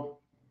know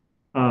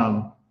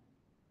the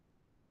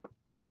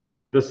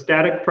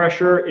static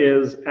pressure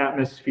is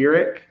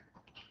atmospheric,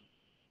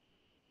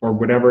 or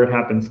whatever it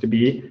happens to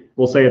be.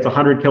 We'll say it's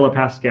 100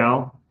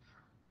 kilopascal.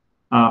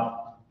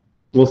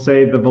 We'll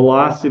say the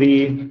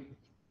velocity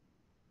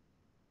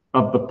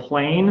of the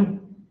plane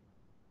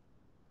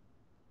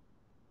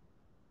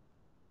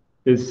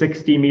is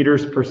 60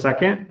 meters per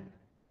second.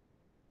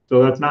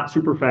 So that's not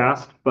super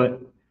fast,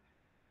 but,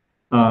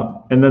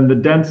 and then the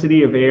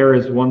density of air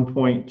is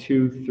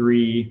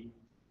 1.23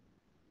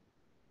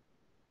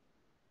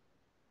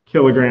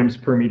 kilograms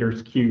per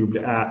meters cubed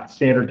at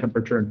standard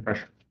temperature and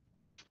pressure.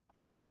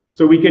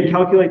 So we could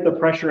calculate the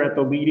pressure at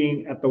the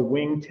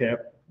wing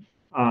tip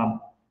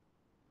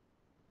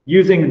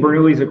using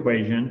Bernoulli's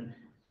equation,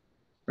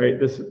 right?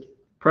 This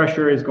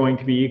pressure is going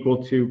to be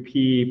equal to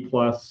P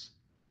plus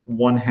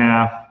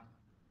 1/2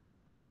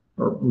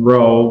 or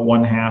rho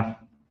 1/2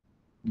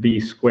 B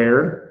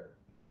squared.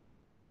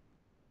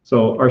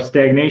 So our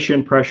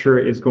stagnation pressure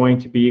is going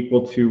to be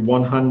equal to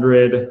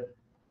 100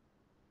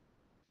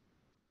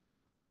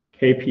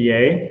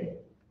 kPa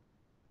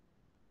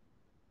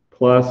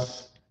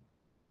plus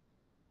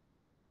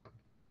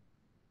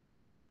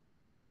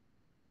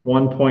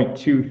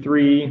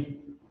 1.23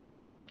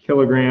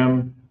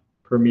 kilogram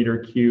per meter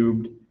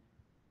cubed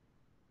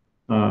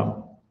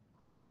times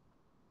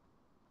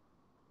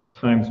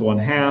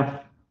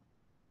 1/2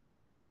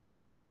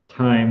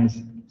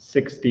 times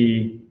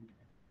 60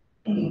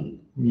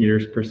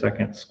 meters per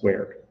second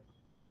squared.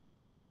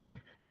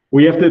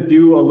 We have to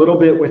do a little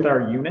bit with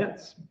our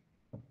units.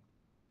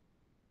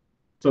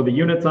 So the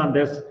units on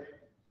this,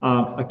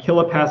 a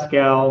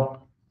kilopascal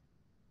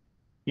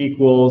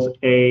equals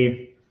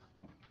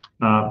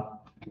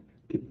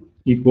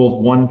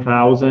equals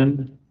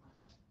 1,000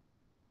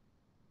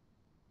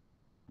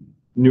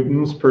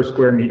 newtons per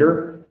square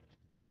meter.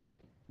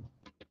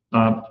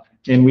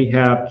 And we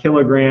have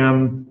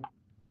kilogram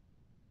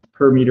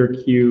per meter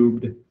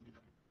cubed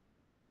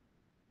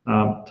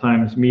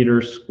times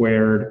meters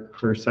squared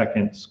per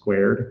second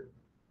squared.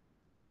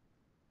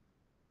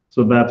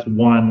 So that's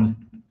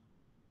 1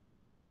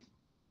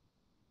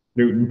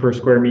 Newton per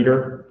square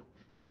meter.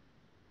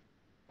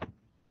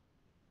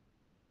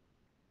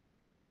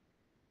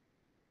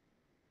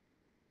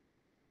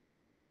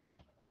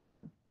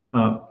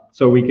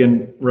 So we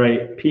can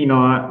write P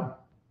naught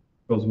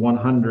equals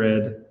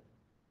 100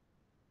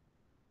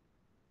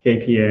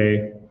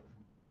 kPa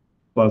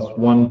plus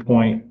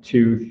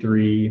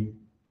 1.23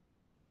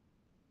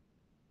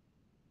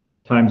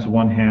 times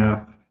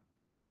 1/2,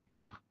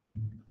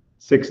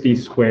 60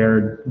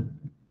 squared,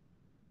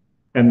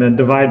 and then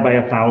divide by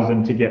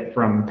 1,000 to get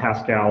from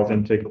pascals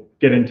and to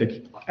get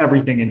into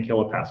everything in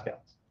kilopascals.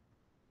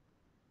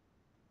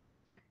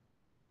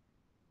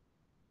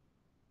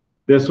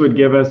 This would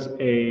give us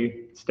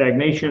a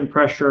stagnation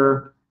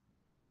pressure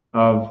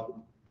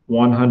of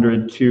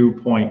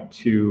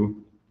 102.2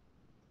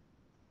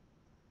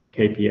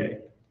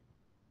 kPa.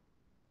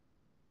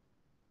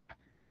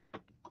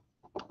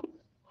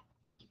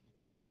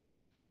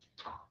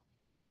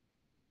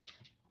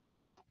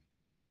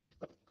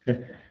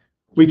 Okay.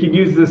 We could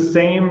use the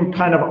same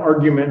kind of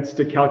arguments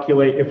to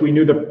calculate if we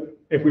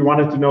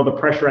wanted to know the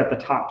pressure at the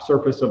top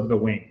surface of the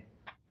wing,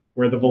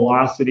 where the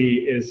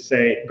velocity is,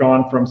 say,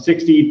 gone from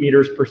 60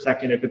 meters per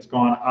second if it's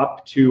gone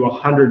up to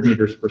 100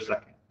 meters per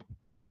second.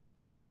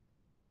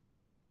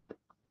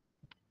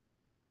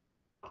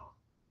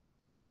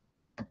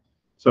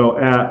 So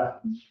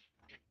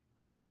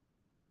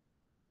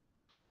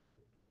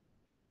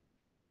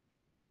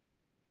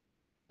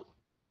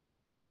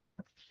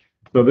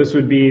so this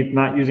would be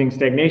not using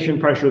stagnation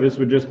pressure, this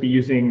would just be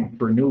using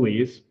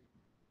Bernoulli's.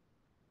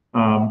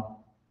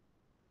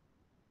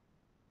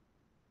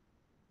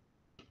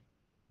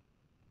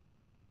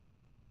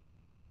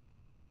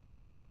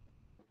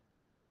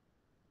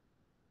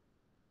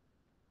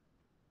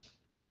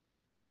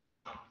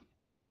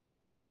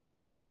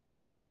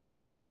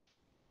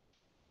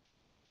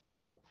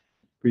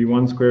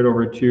 V1 squared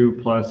over 2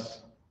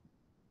 plus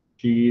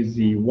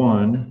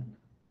GZ1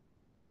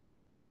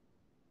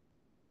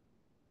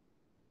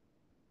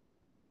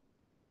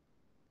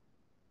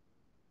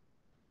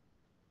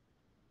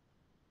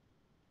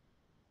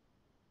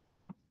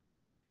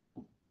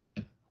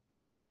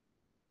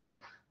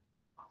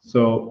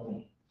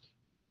 so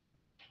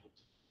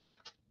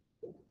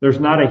there's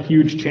not a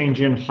huge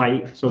change in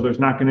height, so there's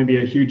not going to be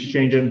a huge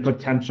change in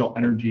potential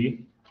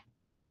energy.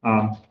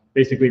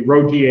 Basically,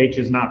 rho GH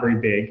is not very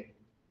big.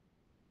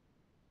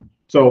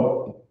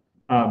 So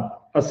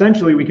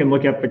essentially, we can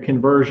look at the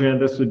conversion.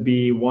 This would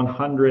be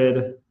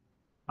 100,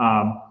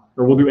 or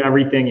we'll do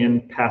everything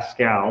in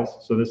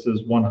pascals. So this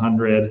is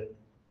 100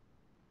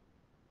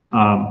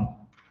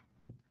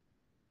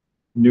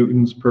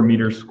 newtons per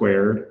meter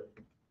squared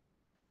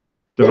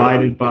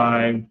divided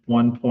by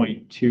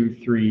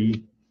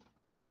 1.23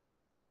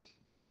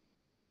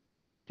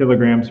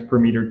 kilograms per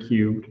meter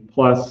cubed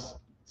plus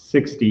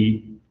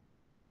 60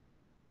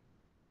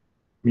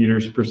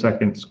 meters per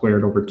second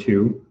squared over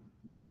 2.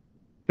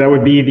 That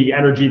would be the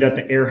energy that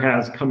the air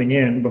has coming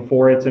in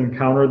before it's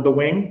encountered the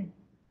wing.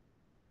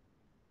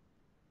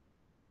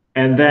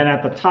 And then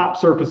at the top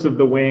surface of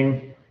the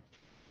wing,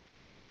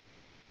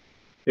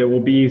 it will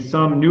be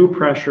some new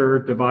pressure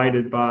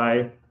divided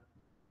by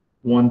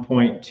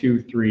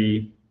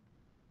 1.23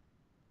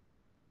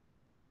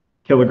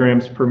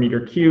 kilograms per meter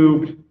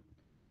cubed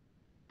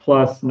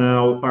plus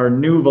now our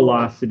new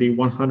velocity,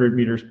 100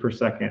 meters per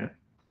second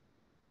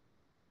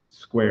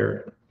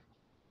squared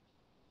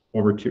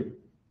over 2.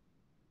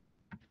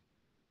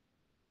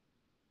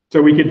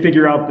 So we could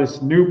figure out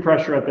this new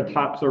pressure at the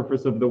top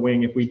surface of the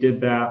wing. If we did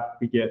that,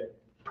 we get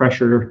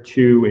pressure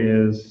 2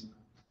 is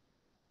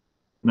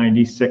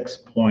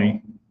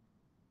 96.1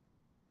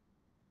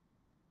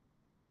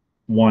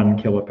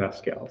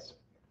 kilopascals.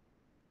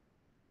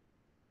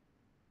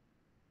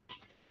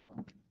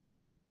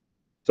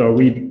 So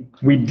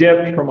we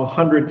dipped from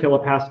 100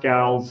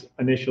 kilopascals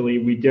initially.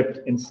 We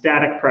dipped in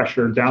static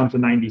pressure down to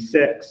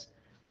 96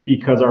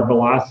 because our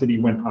velocity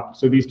went up.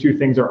 So these two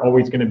things are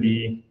always going to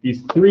be,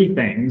 these three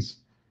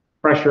things,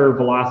 pressure,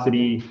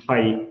 velocity,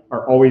 height,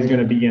 are always going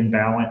to be in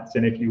balance.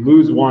 And if you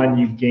lose one,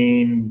 you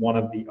gain one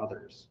of the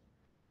others.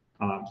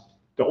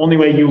 The only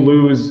way you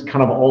lose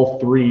kind of all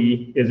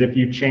three is if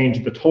you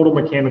change the total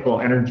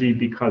mechanical energy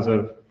because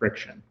of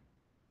friction.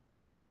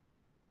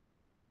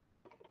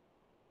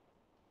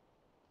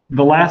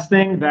 The last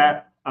thing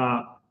that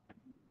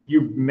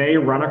you may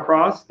run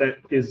across that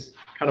is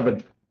kind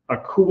of a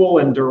cool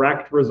and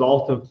direct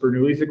result of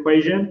Bernoulli's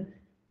equation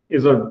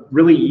is a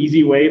really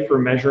easy way for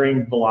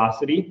measuring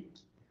velocity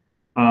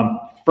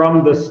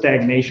from the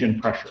stagnation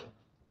pressure.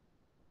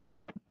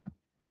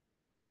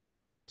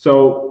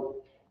 So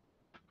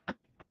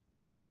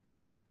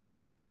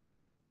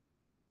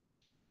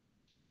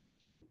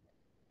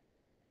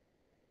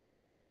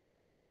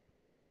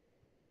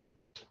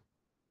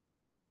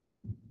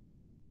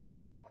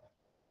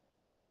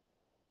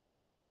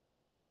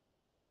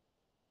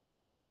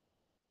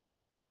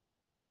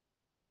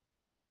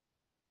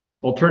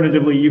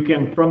alternatively, you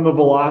can, from the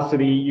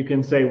velocity, you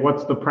can say,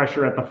 what's the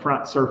pressure at the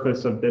front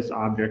surface of this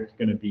object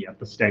going to be at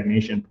the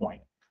stagnation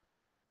point?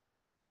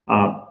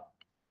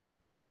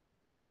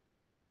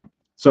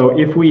 So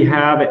if we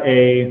have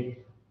a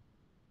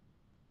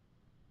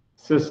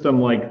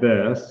system like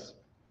this,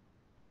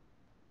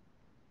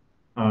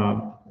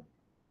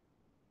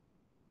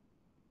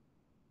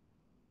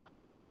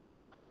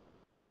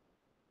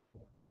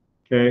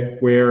 okay,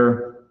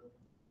 where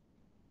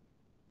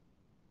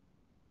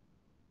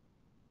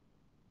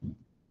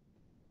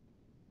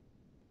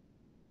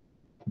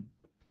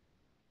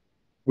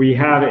we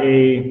have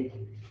a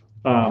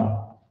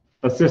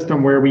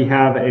system where we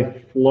have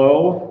a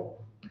flow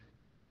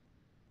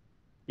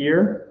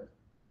here,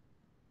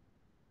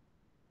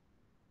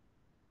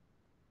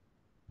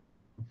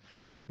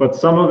 but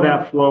some of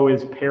that flow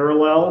is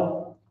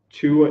parallel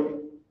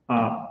to,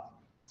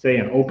 say,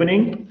 an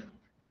opening.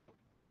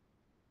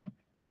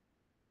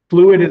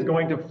 Fluid is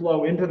going to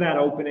flow into that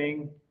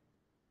opening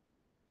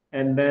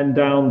and then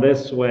down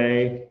this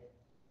way,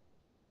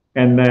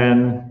 and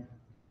then,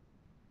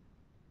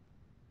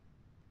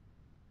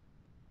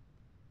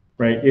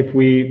 right, if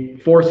we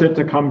force it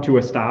to come to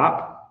a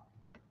stop,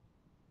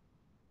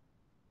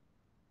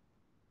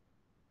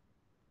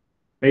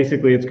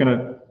 basically it's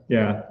gonna,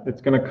 yeah,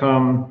 it's gonna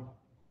come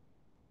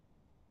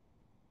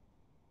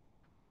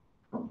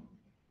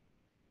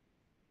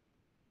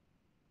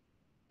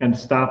and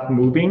stop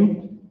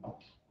moving.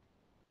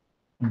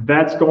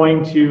 That's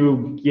going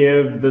to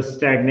give the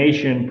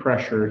stagnation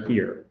pressure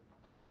here.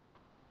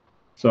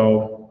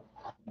 So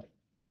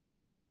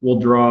we'll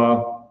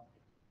draw,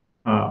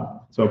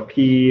 so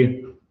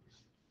P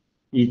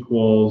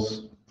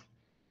equals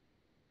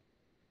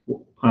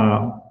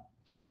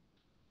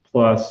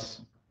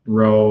plus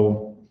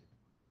rho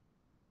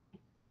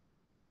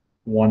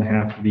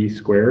 1/2 V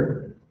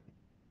squared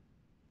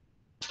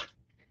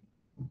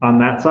on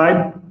that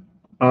side.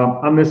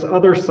 On this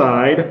other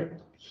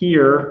side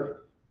here,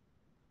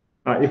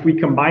 If we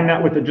combine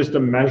that with just a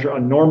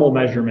normal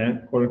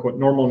measurement, quote unquote,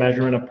 normal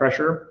measurement of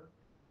pressure,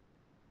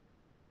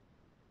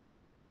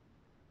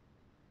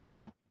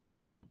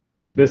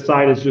 this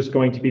side is just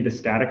going to be the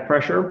static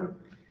pressure.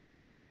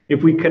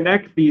 If we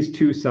connect these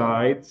two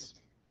sides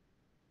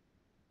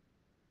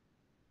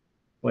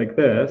like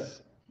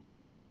this,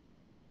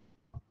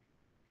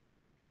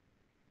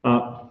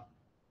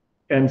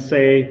 and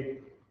say,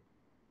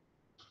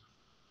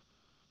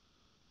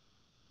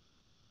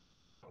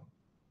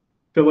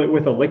 fill it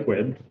with a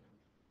liquid,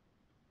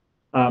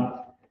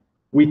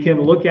 we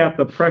can look at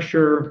the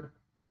pressure,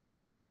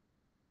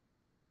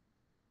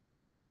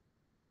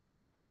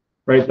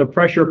 right? The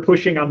pressure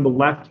pushing on the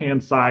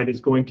left-hand side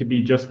is going to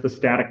be just the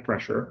static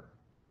pressure.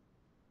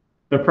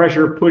 The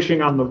pressure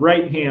pushing on the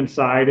right-hand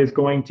side is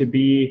going to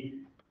be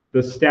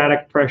the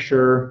static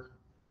pressure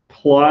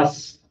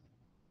plus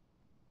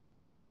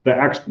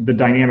the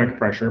dynamic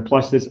pressure,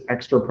 plus this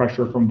extra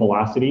pressure from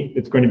velocity.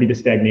 It's going to be the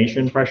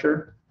stagnation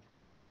pressure.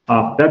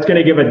 That's going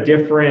to give a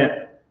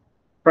different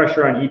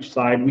pressure on each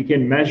side. We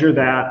can measure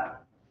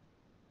that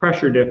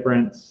pressure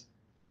difference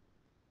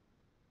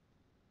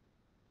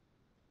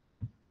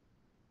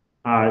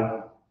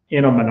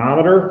in a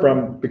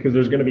manometer because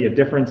there's going to be a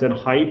difference in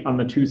height on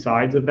the two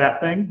sides of that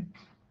thing.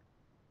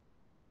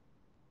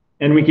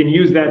 And we can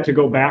use that to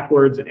go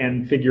backwards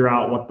and figure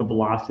out what the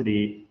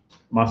velocity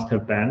must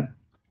have been.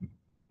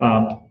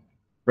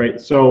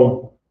 Right,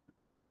 so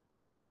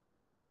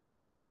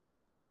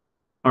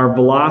our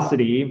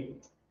velocity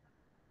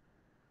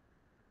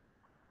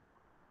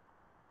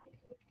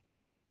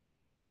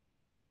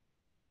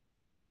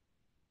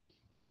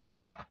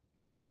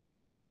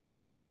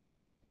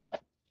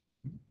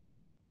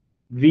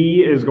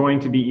V is going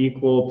to be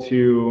equal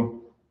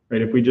to,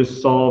 right, if we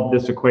just solve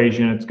this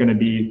equation, it's going to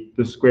be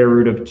the square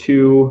root of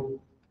 2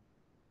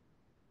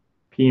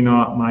 P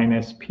naught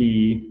minus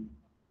P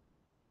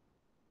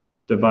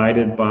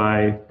divided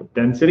by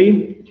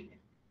density,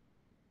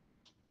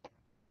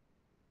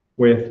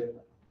 with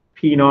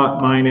P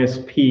naught minus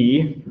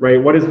P,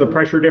 right? What is the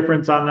pressure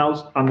difference on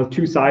those, on the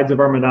two sides of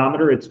our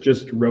manometer? It's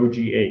just rho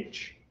GH.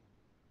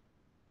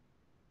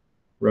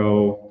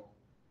 Rho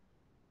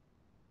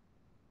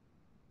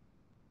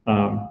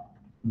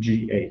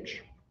GH.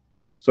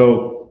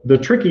 So the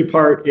tricky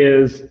part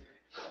is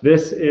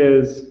this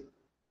is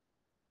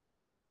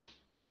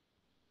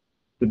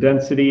the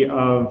density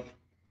of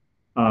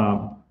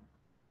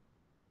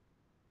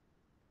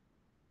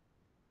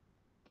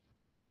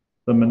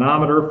the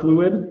manometer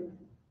fluid.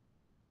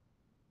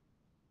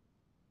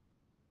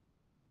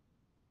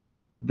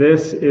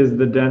 This is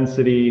the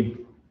density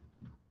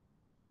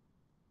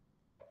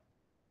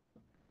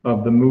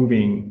of the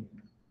moving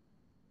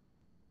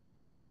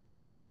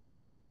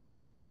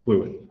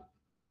fluid.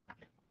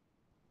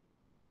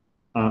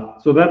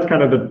 So that's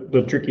kind of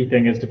the tricky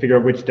thing, is to figure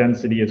out which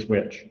density is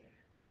which.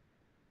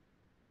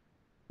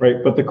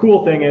 Right, but the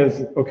cool thing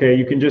is, okay,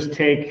 you can just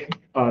take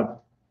a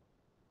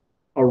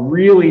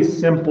really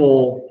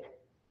simple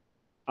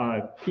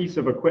piece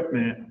of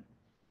equipment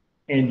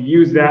and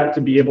use that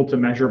to be able to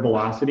measure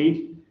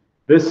velocity.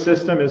 This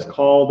system is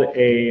called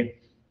a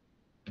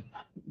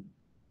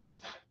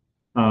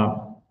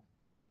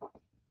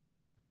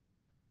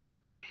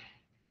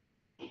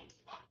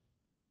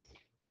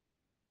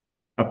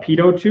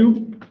pitot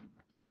tube.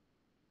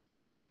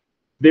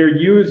 They're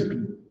used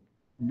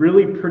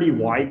really pretty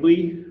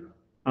widely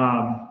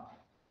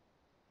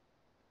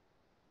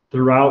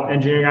throughout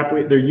engineering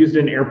applications. They're used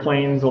in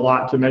airplanes a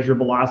lot to measure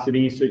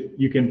velocity, so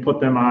you can put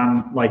them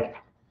on like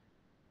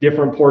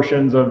different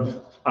portions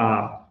of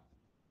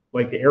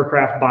like the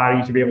aircraft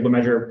body to be able to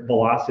measure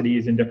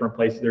velocities in different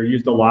places. They're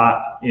used a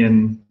lot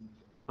in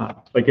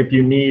like if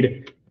you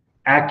need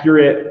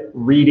accurate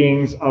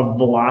readings of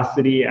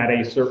velocity at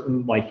a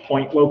certain like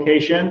point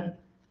location.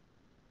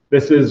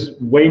 This is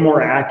way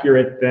more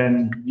accurate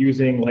than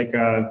using like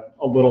a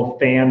little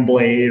fan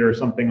blade or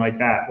something like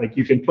that. Like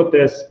you can put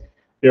this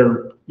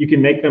there, you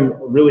can make them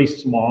really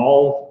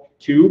small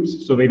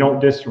tubes so they don't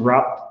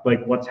disrupt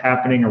like what's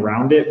happening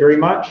around it very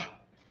much.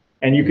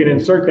 And you can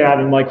insert that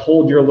and like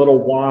hold your little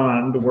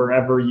wand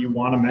wherever you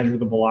want to measure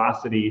the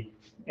velocity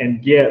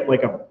and get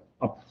like a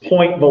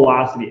point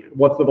velocity.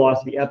 What's the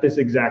velocity at this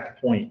exact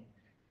point?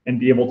 And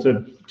be able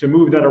to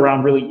move that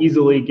around really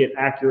easily, get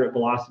accurate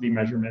velocity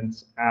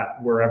measurements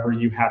at wherever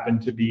you happen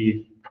to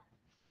be,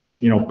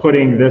 you know,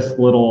 putting this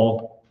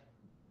little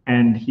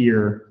end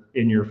here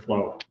in your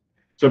flow.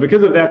 So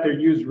because of that, they're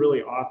used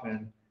really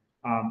often.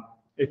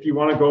 If you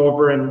want to go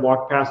over and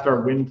walk past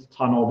our wind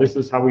tunnel, this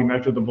is how we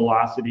measure the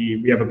velocity.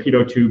 We have a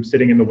pitot tube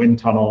sitting in the wind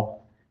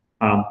tunnel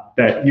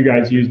that you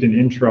guys used in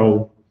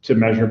intro to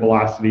measure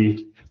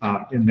velocity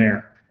in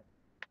there.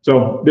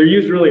 So they're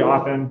used really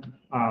often.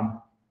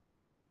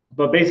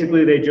 But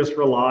basically, they just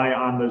rely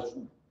on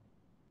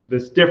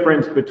this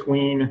difference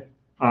between,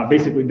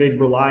 basically, they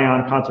rely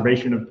on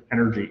conservation of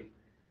energy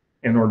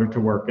in order to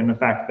work. And the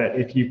fact that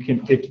if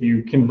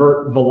you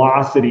convert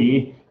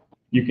velocity,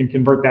 you can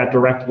convert that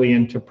directly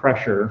into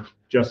pressure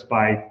just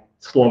by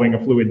slowing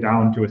a fluid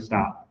down to a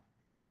stop.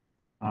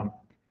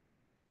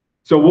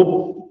 So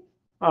we'll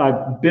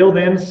build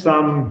in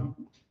some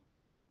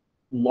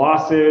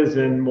losses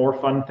and more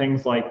fun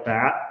things like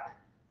that.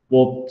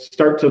 We'll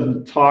start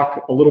to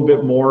talk a little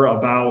bit more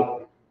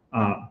about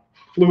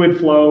fluid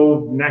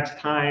flow next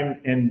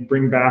time and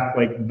bring back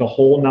like the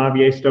whole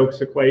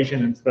Navier-Stokes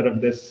equation instead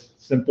of this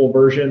simple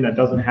version that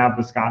doesn't have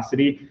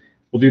viscosity.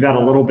 We'll do that a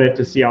little bit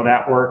to see how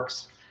that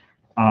works.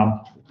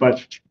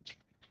 But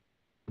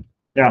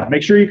yeah,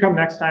 make sure you come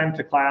next time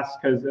to class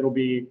because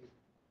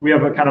we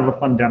have a kind of a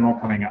fun demo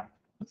coming up.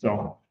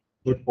 So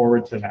look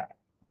forward to that.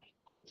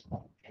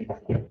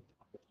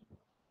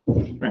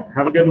 Right,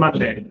 have a good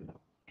Monday.